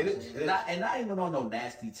 You know It what I'm is, saying? it is. And not even on no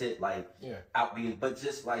nasty tip, like, out being, but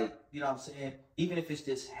just like, you know what I'm saying? Even if it's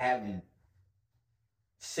just having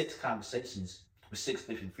 6 conversations with 6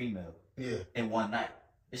 different females in one night.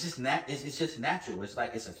 It's just it's just natural. It's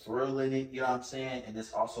like, it's a thrill in it, you know what I'm saying? And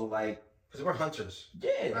it's also like, Because we're hunters.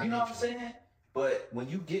 yeah, you know what I'm saying? But when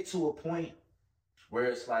you get to a point where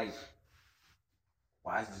it's like,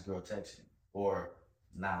 why is this girl texting? Or,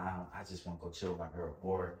 nah, I just want to go chill with my girl.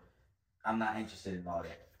 Or, I'm not interested in all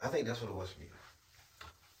that. I think that's what it was for me.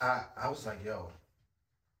 I was like, yo,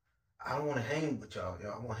 I don't want to hang with y'all. Yo,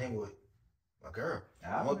 I want to hang with my girl.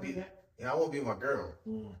 I want to be that. I want to be with my girl.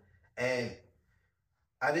 And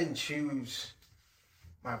I didn't choose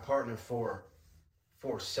my partner for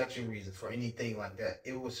sexual reasons, for anything like that.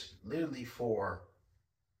 It was literally for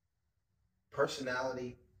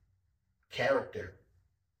personality, character,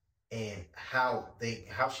 and how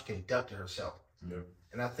she conducted herself. Yeah.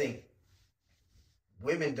 And I think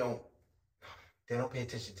women don't pay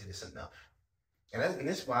attention to this enough. And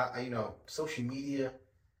that's why, social media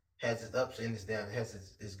has its ups and its downs. It has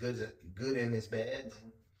its good and its bad. Mm-hmm.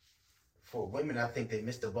 For women, I think they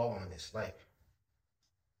missed the ball on this. Like,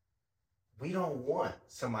 we don't want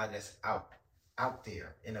somebody that's out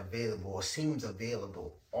there and available or seems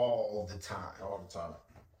available all the time. All the time.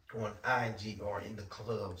 On IG or in the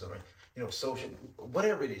clubs or, social,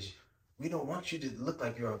 whatever it is. We don't want you to look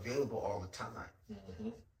like you're available all the time. Mm-hmm.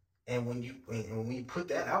 And when you put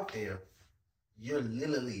that out there, you're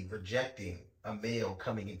literally rejecting a male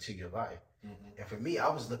coming into your life. Mm-hmm. And for me, I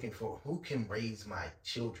was looking for who can raise my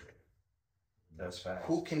children. That's fact.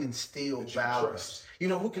 Who can instill That you values? trust.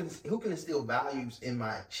 Who can instill values in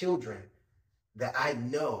my children that I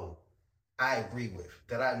know I agree with,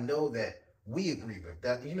 that I know that we agree with.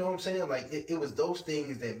 That, you know what I'm saying? Like, it was those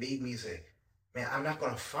things that made me say, man, I'm not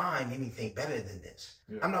going to find anything better than this.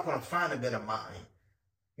 Yeah. I'm not going to find a better mind.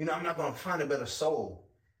 I'm not going to find a better soul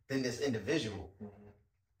than this individual.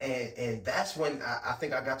 Mm-hmm. And that's when I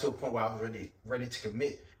think I got to a point where I was ready to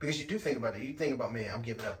commit. Because you do think about it. You think about, man, I'm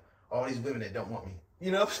giving up all these women that don't want me.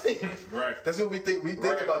 You know what I'm saying? Right. That's what we think. We think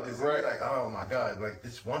Right. about this. Right. We're like, oh my God, like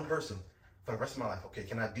this one person for the rest of my life. Okay,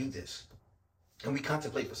 can I do this? And we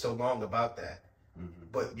contemplate for so long about that. Mm-hmm.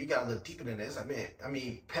 But you got to look deeper than that. It's like, man, I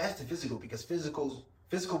mean, past the physical, because physical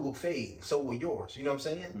will fade. So will yours. You know what I'm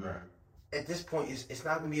saying? Right. At this point, it's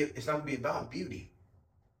not gonna be about beauty.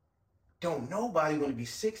 don't nobody want to be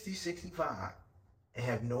 60, 65 and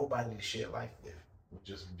have nobody to share life with. With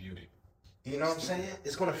just beauty. You know what I'm saying?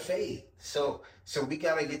 It's gonna fade. So we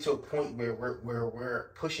gotta get to a point where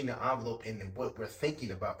we're pushing the envelope in what we're thinking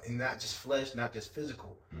about, and not just flesh, not just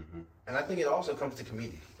physical. Mm-hmm. And I think it also comes to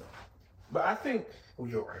community. But I think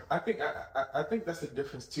You're right. I think that's the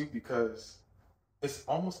difference too, because it's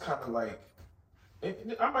almost kind of like,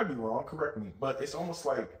 I might be wrong, correct me, but it's almost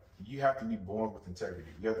like you have to be born with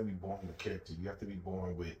integrity. You have to be born with character. You have to be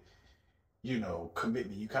born with,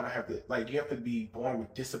 commitment. You kind of have to, you have to be born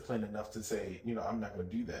with discipline enough to say, I'm not going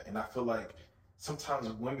to do that. And I feel like sometimes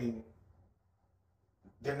women,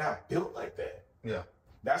 they're not built like that. Yeah.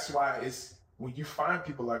 That's why when you find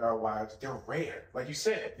people like our wives, they're rare. Like you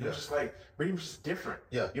said, it was just like, Brittany was just different.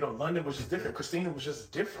 Yeah. London was just different. Christina was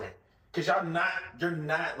just different. Because you're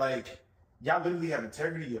not like, y'all literally have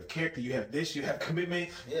integrity, you have character, you have this, you have commitment.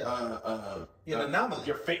 Yeah. You're an anomaly.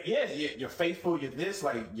 You're faithful, you're this,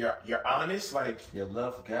 you're honest, You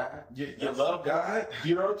love God. You love God.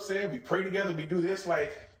 You know what I'm saying? We pray together, we do this,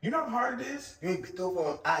 you know how hard it is? You ain't been over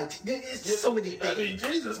on IT. It's just so many things. I mean,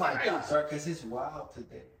 Jesus, my Christ. God. Sir, because it's wild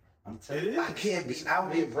today. I'm telling you. I can't be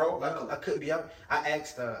out here, bro. I couldn't be out. I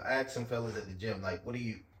asked some fellas at the gym,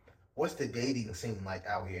 what's the dating scene like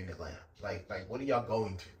out here in Atlanta? Like what are y'all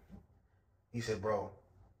going to? He said, bro,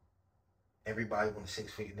 everybody want a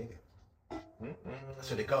 6-figure nigga. That's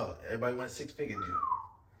what they call it. Everybody wants a 6-figure dude.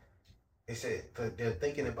 They said they're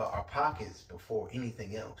thinking about our pockets before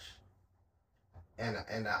anything else.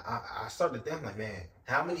 And I started thinking, man,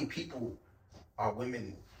 how many people are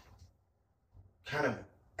women kind of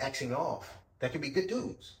axing off that could be good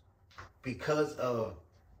dudes because of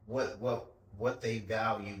what they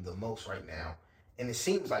value the most right now? And it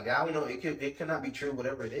seems like, I don't know, it cannot be true,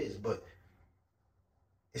 whatever it is, but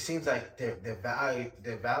it seems like they're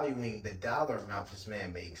valuing the dollar amount this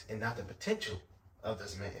man makes and not the potential of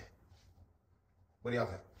this man. What do y'all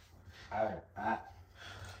think?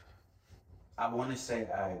 I want to say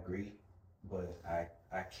I agree, but I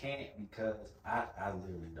can't, because I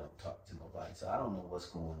literally don't talk to nobody, so I don't know what's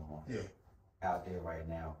going on out there right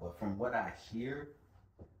now. But from what I hear,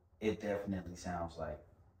 it definitely sounds like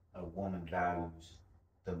a woman values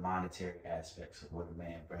the monetary aspects of what a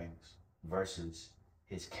man brings versus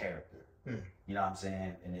his character. You know what I'm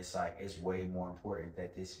saying? And it's like, it's way more important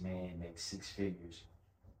that this man makes 6 figures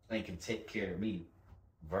and can take care of me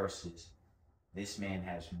versus this man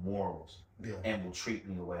has morals and will treat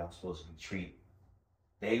me the way I'm supposed to be treated.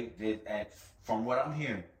 From what I'm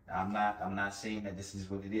hearing, I'm not saying that this is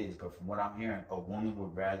what it is, but from what I'm hearing, a woman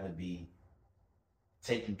would rather be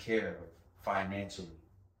taken care of financially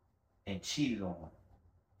and cheated on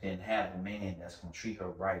than have a man that's gonna treat her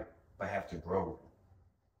right but have to grow with him.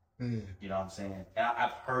 You know what I'm saying? And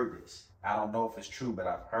I've heard this. I don't know if it's true, but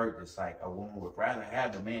I've heard this. Like, a woman would rather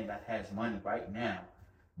have a man that has money right now,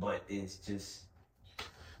 but it's just.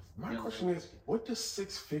 My question is, what does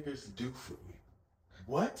 6 figures do for you?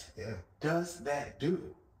 What does that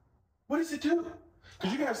do? What does it do?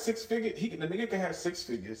 Because you can have 6 figures. The nigga can have 6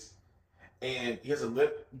 figures, and he has a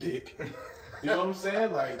lip dick. You know what I'm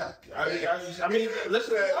saying? I mean, let's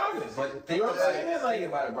be honest. But think about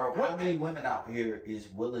it, bro. How many women out here is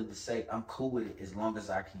willing to say, I'm cool with it as long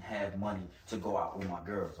as I can have money to go out with my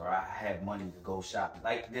girls, or I have money to go shopping?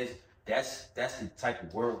 Like this. That's the type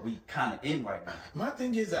of world we kind of in right now. My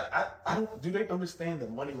thing is that I don't. Do they understand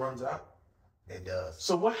that money runs out? It does.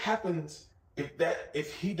 So what happens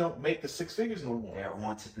if he don't make the 6 figures no more? They're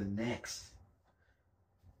on to the next.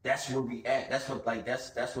 That's where we at. That's what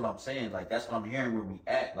I'm saying. Like, that's what I'm hearing where we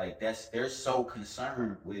at. Like, they're so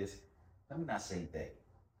concerned with. Let me not say they,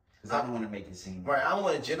 because I don't want to make it seem right. I don't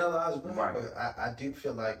want to generalize, but right. I do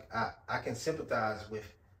feel like I can sympathize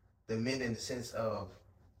with the men in the sense of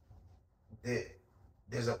that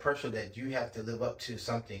there's a pressure that you have to live up to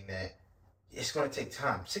something that it's going to take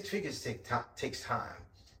time. 6 figures takes time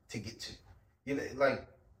to get to. You know, like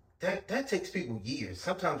that takes people years.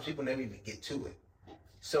 Sometimes people never even get to it.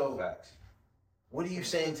 So, facts. What are you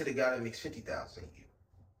saying to the guy that makes $50,000 a year?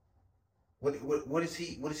 What is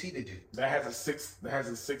he to do? That has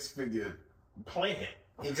a 6 figure plan.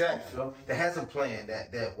 Exactly. That has a plan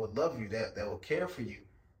that will love you, that will care for you,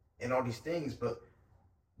 and all these things. But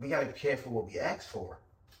we gotta be careful what we ask for,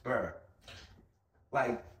 Bruh.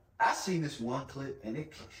 Like, I seen this one clip, and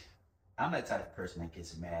I'm that type of person that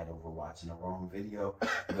gets mad over watching the wrong video.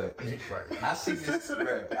 But I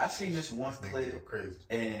seen this one clip,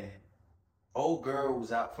 and old girl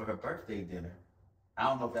was out for her birthday dinner. I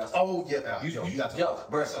don't know if that's. Oh yeah,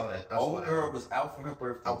 bro. Old girl was out for her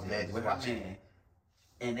birthday dinner with her man,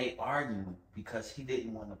 and they arguing because he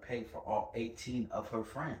didn't want to pay for all 18 of her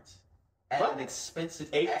friends. at an expensive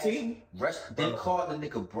 18? Then call the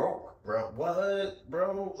nigga broke. Bro, what,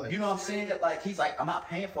 bro? Like, You know what I'm saying? Like, he's like, I'm not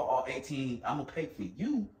paying for all 18. I'm gonna pay for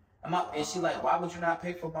you. And she like, why would you not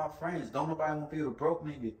pay for my friends? Don't nobody want to be with a broke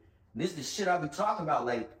nigga. This is the shit I be talking about.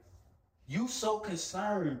 Like, you so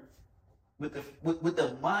concerned with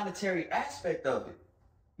the monetary aspect of it.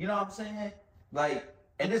 You know what I'm saying? Like,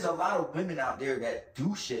 and there's a lot of women out there that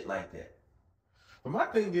do shit like that. But my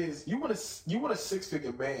thing is, you want a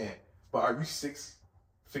 6-figure man, but are you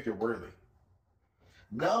 6-figure worthy?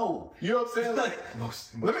 No. You know what I'm saying? Like,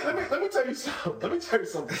 let me tell you something. Let me tell you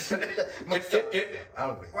something.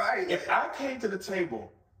 If I came to the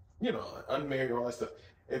table, you know, unmarried, all that stuff.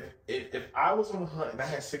 If I was on the hunt and I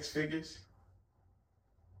had 6 figures,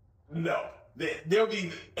 no, there'll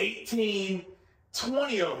be 18,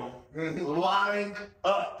 20 of them lined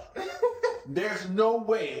up. There's no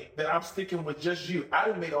way that I'm sticking with just you. I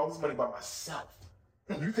done made all this money by myself.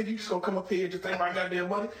 You think you just gonna come up here and just take my goddamn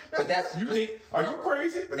money? But that's you think? Are you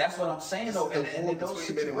crazy? That's what I'm saying though. And in those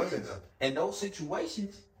though.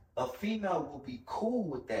 situations, a female will be cool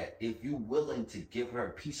with that if you willing to give her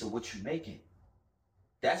a piece of what you're making.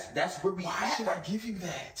 That's where we Why at. should I give you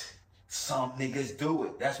that? Some niggas do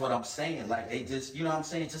it. That's what I'm saying. Like, they just, you know what I'm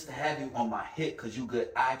saying? Just to have you on my hip because you good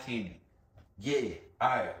eye candy. Yeah. All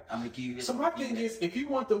right. I'm going to give you this. So my thing is, if you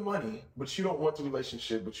want the money, but you don't want the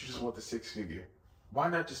relationship, but you just want the 6-figure, why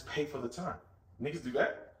not just pay for the time? Niggas do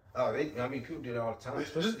that. Oh, people do that all the time.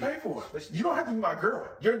 Just pay for it. You don't have to be my girl.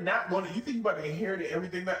 You're not going to, you think you're about to inherit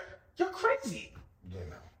everything that, you're crazy. Yeah,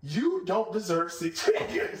 no. You don't deserve 6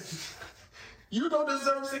 figures. You don't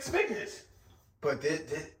deserve 6 figures. But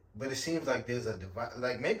it seems like there's a divide.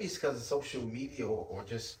 Like, maybe it's because of social media or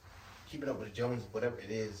just keeping up with the Joneses, whatever it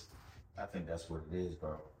is. I think that's what it is,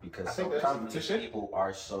 bro. Because I think so that's many competition. people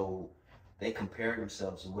are they compare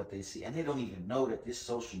themselves to what they see, and they don't even know that this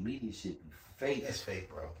social media shit be fake. It's fake,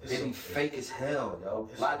 bro. It's It so be fake as hell, yo.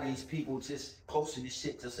 A lot of these people just posting this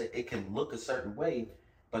shit just so it can look a certain way,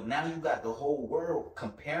 but now you got the whole world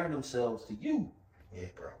comparing themselves to you. Yeah,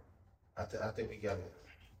 bro. I think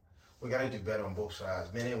we gotta do better on both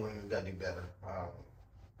sides. Men and women, we gotta do better.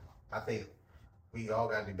 I think we all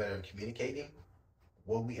gotta do better in communicating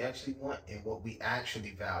what we actually want and what we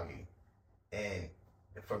actually value. And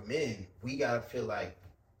for men, we gotta feel like,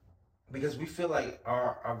 because we feel like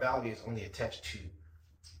our value is only attached to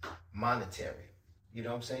monetary. You know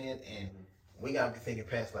what I'm saying? And we gotta be thinking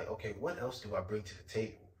past, like, okay, what else do I bring to the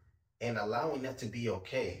table? And allowing that to be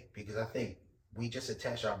okay, because I think we just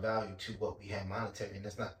attach our value to what we have monetary, and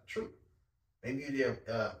that's not true. Maybe you're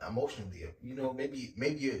there emotionally, you know, maybe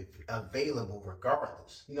you're available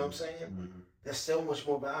regardless. You know what I'm saying? Mm-hmm. That's so much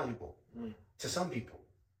more valuable to some people.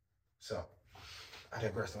 So I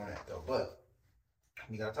digressed on that though, but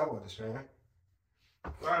we gotta talk about this, man.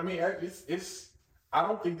 I mean, it's. I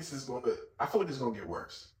don't think this is going to. I feel like it's going to get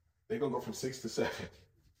worse. They're going to go from 6 to 7.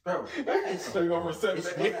 Bro, They're going from 7 it's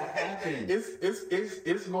to gonna 8. happen.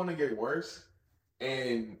 It's going to get worse,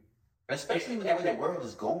 and especially with the way the world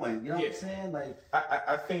is going. You know what I'm saying? Like,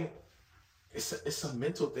 I think it's a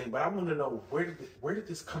mental thing. But I want to know where did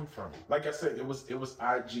this come from? Like I said, it was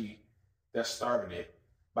IG that started it.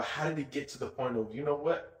 But how did it get to the point of, you know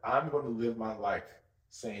what? I'm going to live my life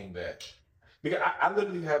saying that. Because I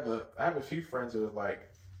literally have a few friends that are like,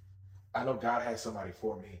 I know God has somebody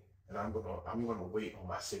for me, and I'm gonna wait on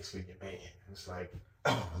my 6-figure man. And it's like,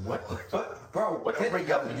 what? Bro, What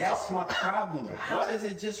that's my problem. How does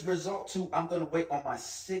it just result to I'm gonna wait on my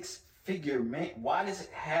 6-figure man? Why does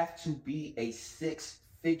it have to be a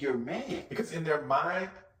 6-figure man? Because in their mind,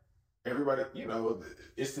 everybody, you know,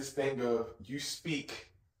 it's this thing of you speak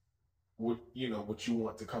what you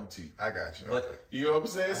want to come to you. I got you. But You know what I'm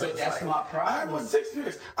saying? So But it's that's like, my problem. I want 6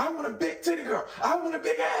 figures. I want a big titty girl. I want a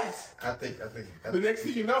big ass. I think The next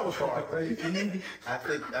thing you know, I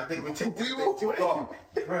think we take this We thing will too win. far.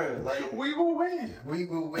 Bro, like, we will win. we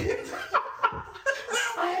will win.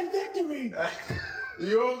 I had victory.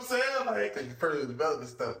 You know what I'm saying? Like, Take personal development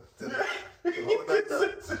stuff. Hold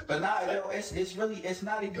that up. But nah, yo, it's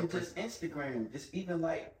not even just Instagram. It's even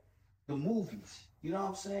like the movies. You know what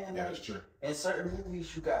I'm saying? yeah, Like, that's true. in certain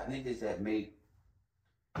movies, you got niggas that make,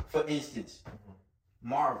 for instance,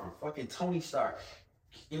 Marvel, fucking Tony Stark.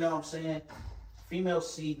 You know what I'm saying?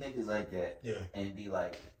 Females see niggas like that and be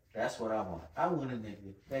like, that's what I want. I want a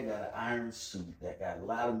nigga that got an iron suit, that got a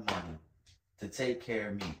lot of money to take care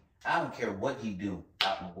of me. I don't care what he do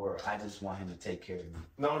out in the world. I just want him to take care of me.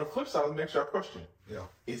 Now, on the flip side, let me ask you a question. Yeah.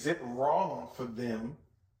 Is it wrong for them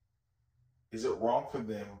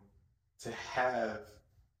to have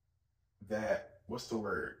that what's the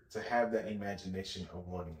word? To have that imagination of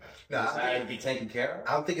wanting that. No, Desire to be taken care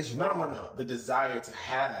I don't think it's wrong. No. The desire to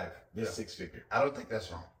have the Yeah. 6-figure. I don't think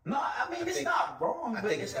that's wrong. of. No, I mean, it's think- not wrong. I but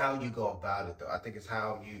think it's how you go about it, though. I think it's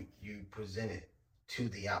how you present it to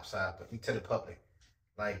the outside, but to the public.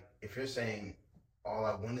 Like, if you're saying, all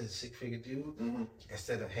I want is a 6-figure dude, Mm-hmm.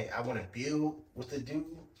 instead of, hey, I want to build with the dude,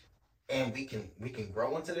 and we can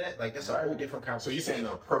grow into that. Like, that's a whole different So conversation. you're saying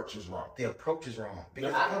the approach is wrong. The approach is wrong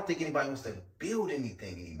because I don't think anybody wants to build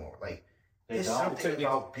anything anymore. Like, They there's don't. something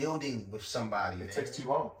about building with somebody. It man. takes too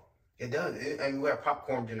long. It does. I mean, we're a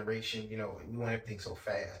popcorn generation. You know, we want everything so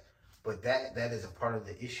fast. But that is a part of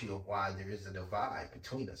the issue of why there is a divide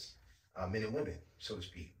between us, men and women, so to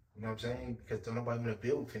speak. You know what I'm saying? Because don't nobody want to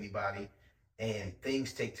build with anybody, and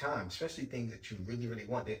things take time, especially things that you really, really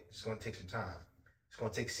want. It's going to take some time. It's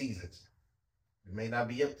going to take seasons. You may not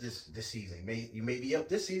be up this season. You may be up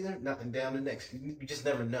this season, nothing down the next. You just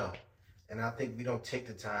never know. And I think we don't take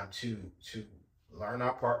the time to learn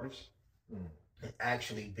our partners and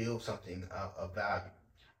actually build something of value.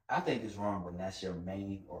 I think it's wrong when that's your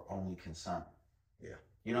main or only concern. Yeah.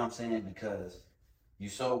 You know what I'm saying? Because you're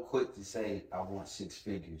so quick to say, I want 6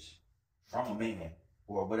 figures from a man,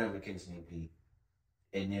 or whatever the case may be.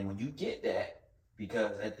 And then when you get that,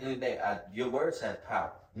 because at the end of the day, your words have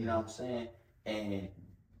power. You know what I'm saying? And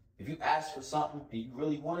if you ask for something and you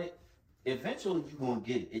really want it, eventually you're going to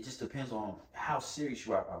get it. It just depends on how serious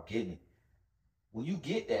you are about getting it. When you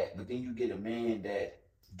get that, but then you get a man that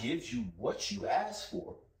gives you what you asked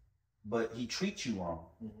for, but he treats you wrong.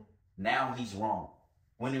 Now he's wrong.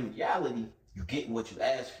 When in reality, you're getting what you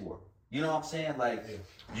asked for. You know what I'm saying? Like,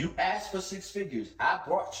 you asked for 6 figures. I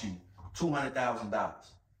brought you $200,000.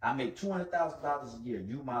 I make $200,000 a year.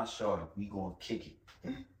 You my shorty. We gonna kick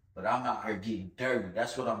it. But I'm out here getting dirty.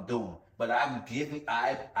 That's what I'm doing. But I'm giving.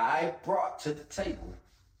 I brought to the table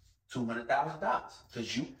 $200,000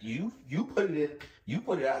 because you put it in. You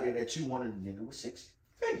put it out there that you wanted a nigga with 6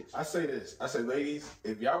 figures. I say this. I say, ladies,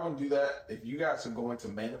 if y'all gonna do that, if you guys are going to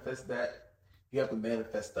manifest that, you have to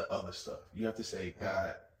manifest the other stuff. You have to say,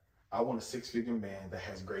 God, I want a 6-figure man that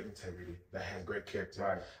has great integrity, that has great character.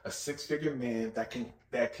 Right. A 6-figure man that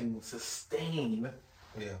can sustain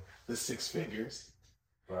the 6 figures.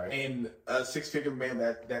 Right. And a 6-figure man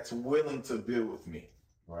that's willing to build with me.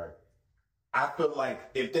 Right. I feel like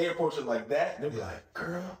if they approach it like that, they'll be like,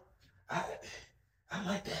 girl, I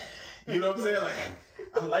like that. You know what I'm saying?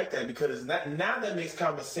 Like, I like that because now that makes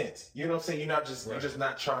common sense. You know what I'm saying? You're just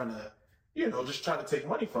not trying to, just trying to take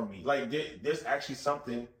money from me. Like there's actually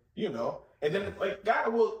something, and then like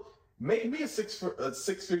God will make me a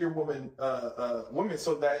 6-figure woman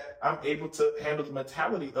so that I'm able to handle the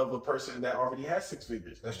mentality of a person that already has 6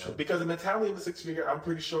 figures. That's true. Because the mentality of a 6-figure, I'm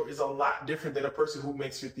pretty sure, is a lot different than a person who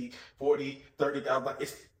makes 50, 40, 30,000. Like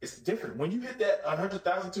it's different. When you hit that $100,000,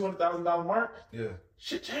 $200,000 mark,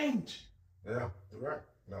 shit change. Yeah, you're right.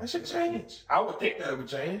 No, That should change. I would think that would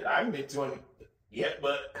change. I haven't made 200 yet,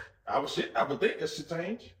 but I would think that should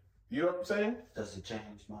change. You know what I'm saying? Does it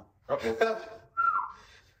change, man? Okay.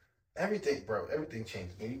 Everything, bro. Everything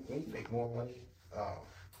changes when you make more money.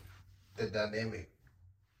 The dynamic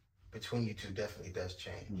between you two definitely does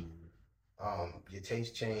change. Your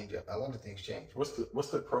tastes change. A lot of things change. What's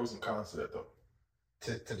the pros and cons to that though?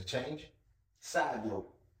 To the change. Side note.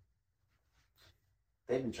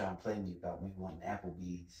 They've been trying to play me about me wanting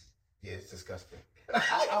Applebee's. Yeah, it's disgusting.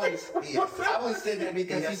 I was sitting there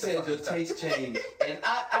because he said your taste changed. And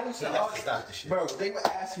I was You have to stop the shit. Bro, they would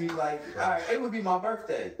ask me like, all right, it would be my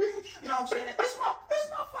birthday. You know what I'm saying? It's my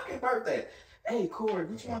fucking birthday. Hey, Corey,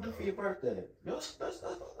 what you want to do for your birthday? Let's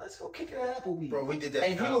go kick it at Applebee's. Bro, we did that.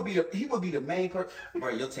 And he would be the main person. Bro,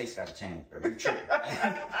 your taste gotta change, bro. You tripping.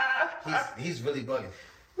 He's really bugging.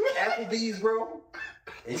 Applebee's, bro.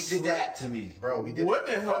 It We did that. slapped to me. Bro, we did What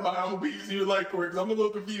that. the hell about Applebee's do you like, Corey? 'Cause I'm a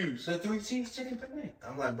little confused. The 3 cheese chicken penne.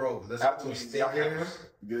 I'm like, bro, let's go to a Applebee's, y'all steakhouse.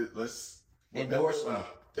 Good. Let's Endorsement.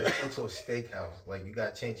 Let's go to a steakhouse. Like, you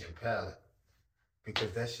gotta change your palate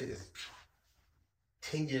because that shit is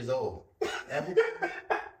 10 years old. I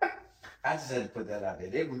just had to put that out there.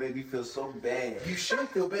 They would make me feel so bad. You should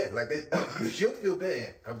feel bad. Like, you should feel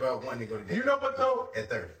bad about wanting to go to that. You know what though? At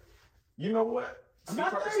 30. You know what? I'm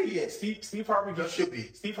not 30 yet. Steve Harvey does should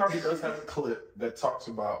be. Steve Harvey does have a clip that talks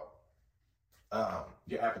about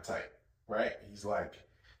your appetite, right? He's like,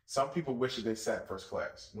 some people wish that they sat first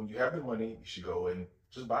class. When you have the money, you should go and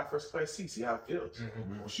just buy first class seat, see how it feels.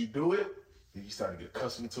 Once you do it, then you start to get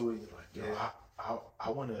accustomed to it. You're like, yo, I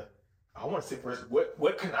want to sit first.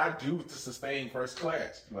 What can I do to sustain first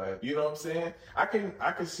class? Right. You know what I'm saying? I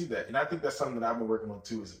can see that, and I think that's something that I've been working on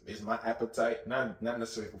too. Is my appetite not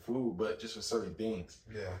necessarily for food, but just for certain things.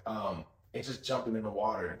 Yeah. and just jumping in the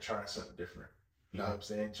water and trying something different. You know what I'm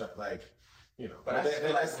saying? But I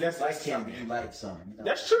feel like that's something you like something. You know?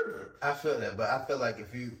 That's true. I feel that, but I feel like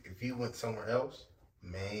if you went somewhere else,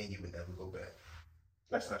 man, you would never go back.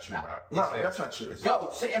 That's not true. Nah, that's not true. Yo,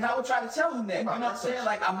 see, and I would try to tell him that. You know what I'm saying?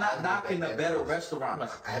 Like, I'm not knocking a better restaurant.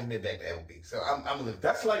 I haven't been back to Applebee's, so I'm living.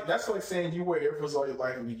 That's like saying you wear Air Force all your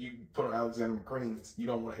life and you put on Alexander McQueen's. You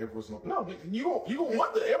don't want Air Force. No, you don't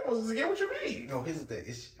want the Air Forces to get what you need. No, here's the thing.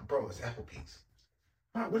 It's Applebee's.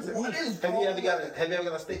 What is Have you ever got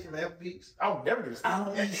a steak from Applebee's? I'll never get a steak. I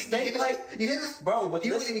don't eat steak like you hear this, bro. But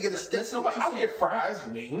you wouldn't even get a steak. Listen to what I'll get fries,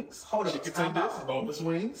 wings, time chicken tenders, out. boneless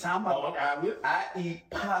wings, Time out. Long Island. I eat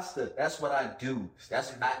pasta. That's what I do.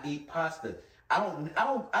 I eat pasta. I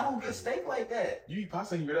don't get steak like that. You eat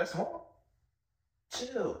pasta and you're that small?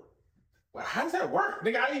 Chill. Well, how does that work?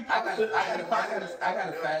 Nigga, I eat pasta. I got a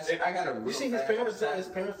fast. I got a real You see his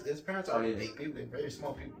fast- parents. His parents are big people. They're very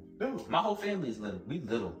small people. Dude, My whole family is little. We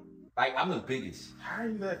little. Like, I'm the biggest. how are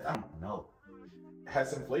you that? I don't know.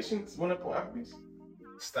 Has inflation went up on Applebee's?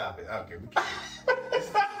 Stop it. I don't care.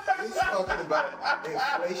 We're talking about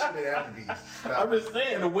inflation at Applebee's. Stop I'm it. just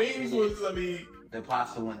saying, the wings was, The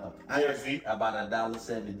pasta went up. yeah, see? About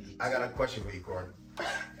 $1.70. I got a question for you, Corey. I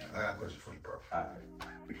got a question for you, bro. All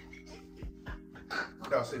right.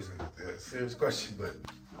 No, seriously, serious question. But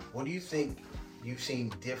what do you think you've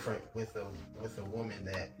seen different with a woman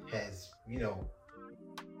that has,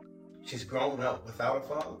 she's grown up without a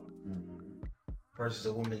father versus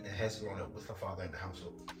a woman that has grown up with a father in the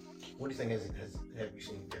household? What do you think have you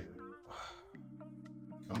seen different?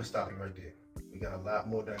 I'm gonna stop you right there. We got a lot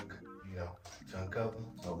more to uncover.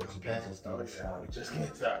 Oh, but you unpack. can't just start. We just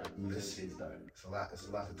can't start. It's a lot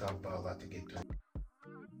to talk about, a lot to get to.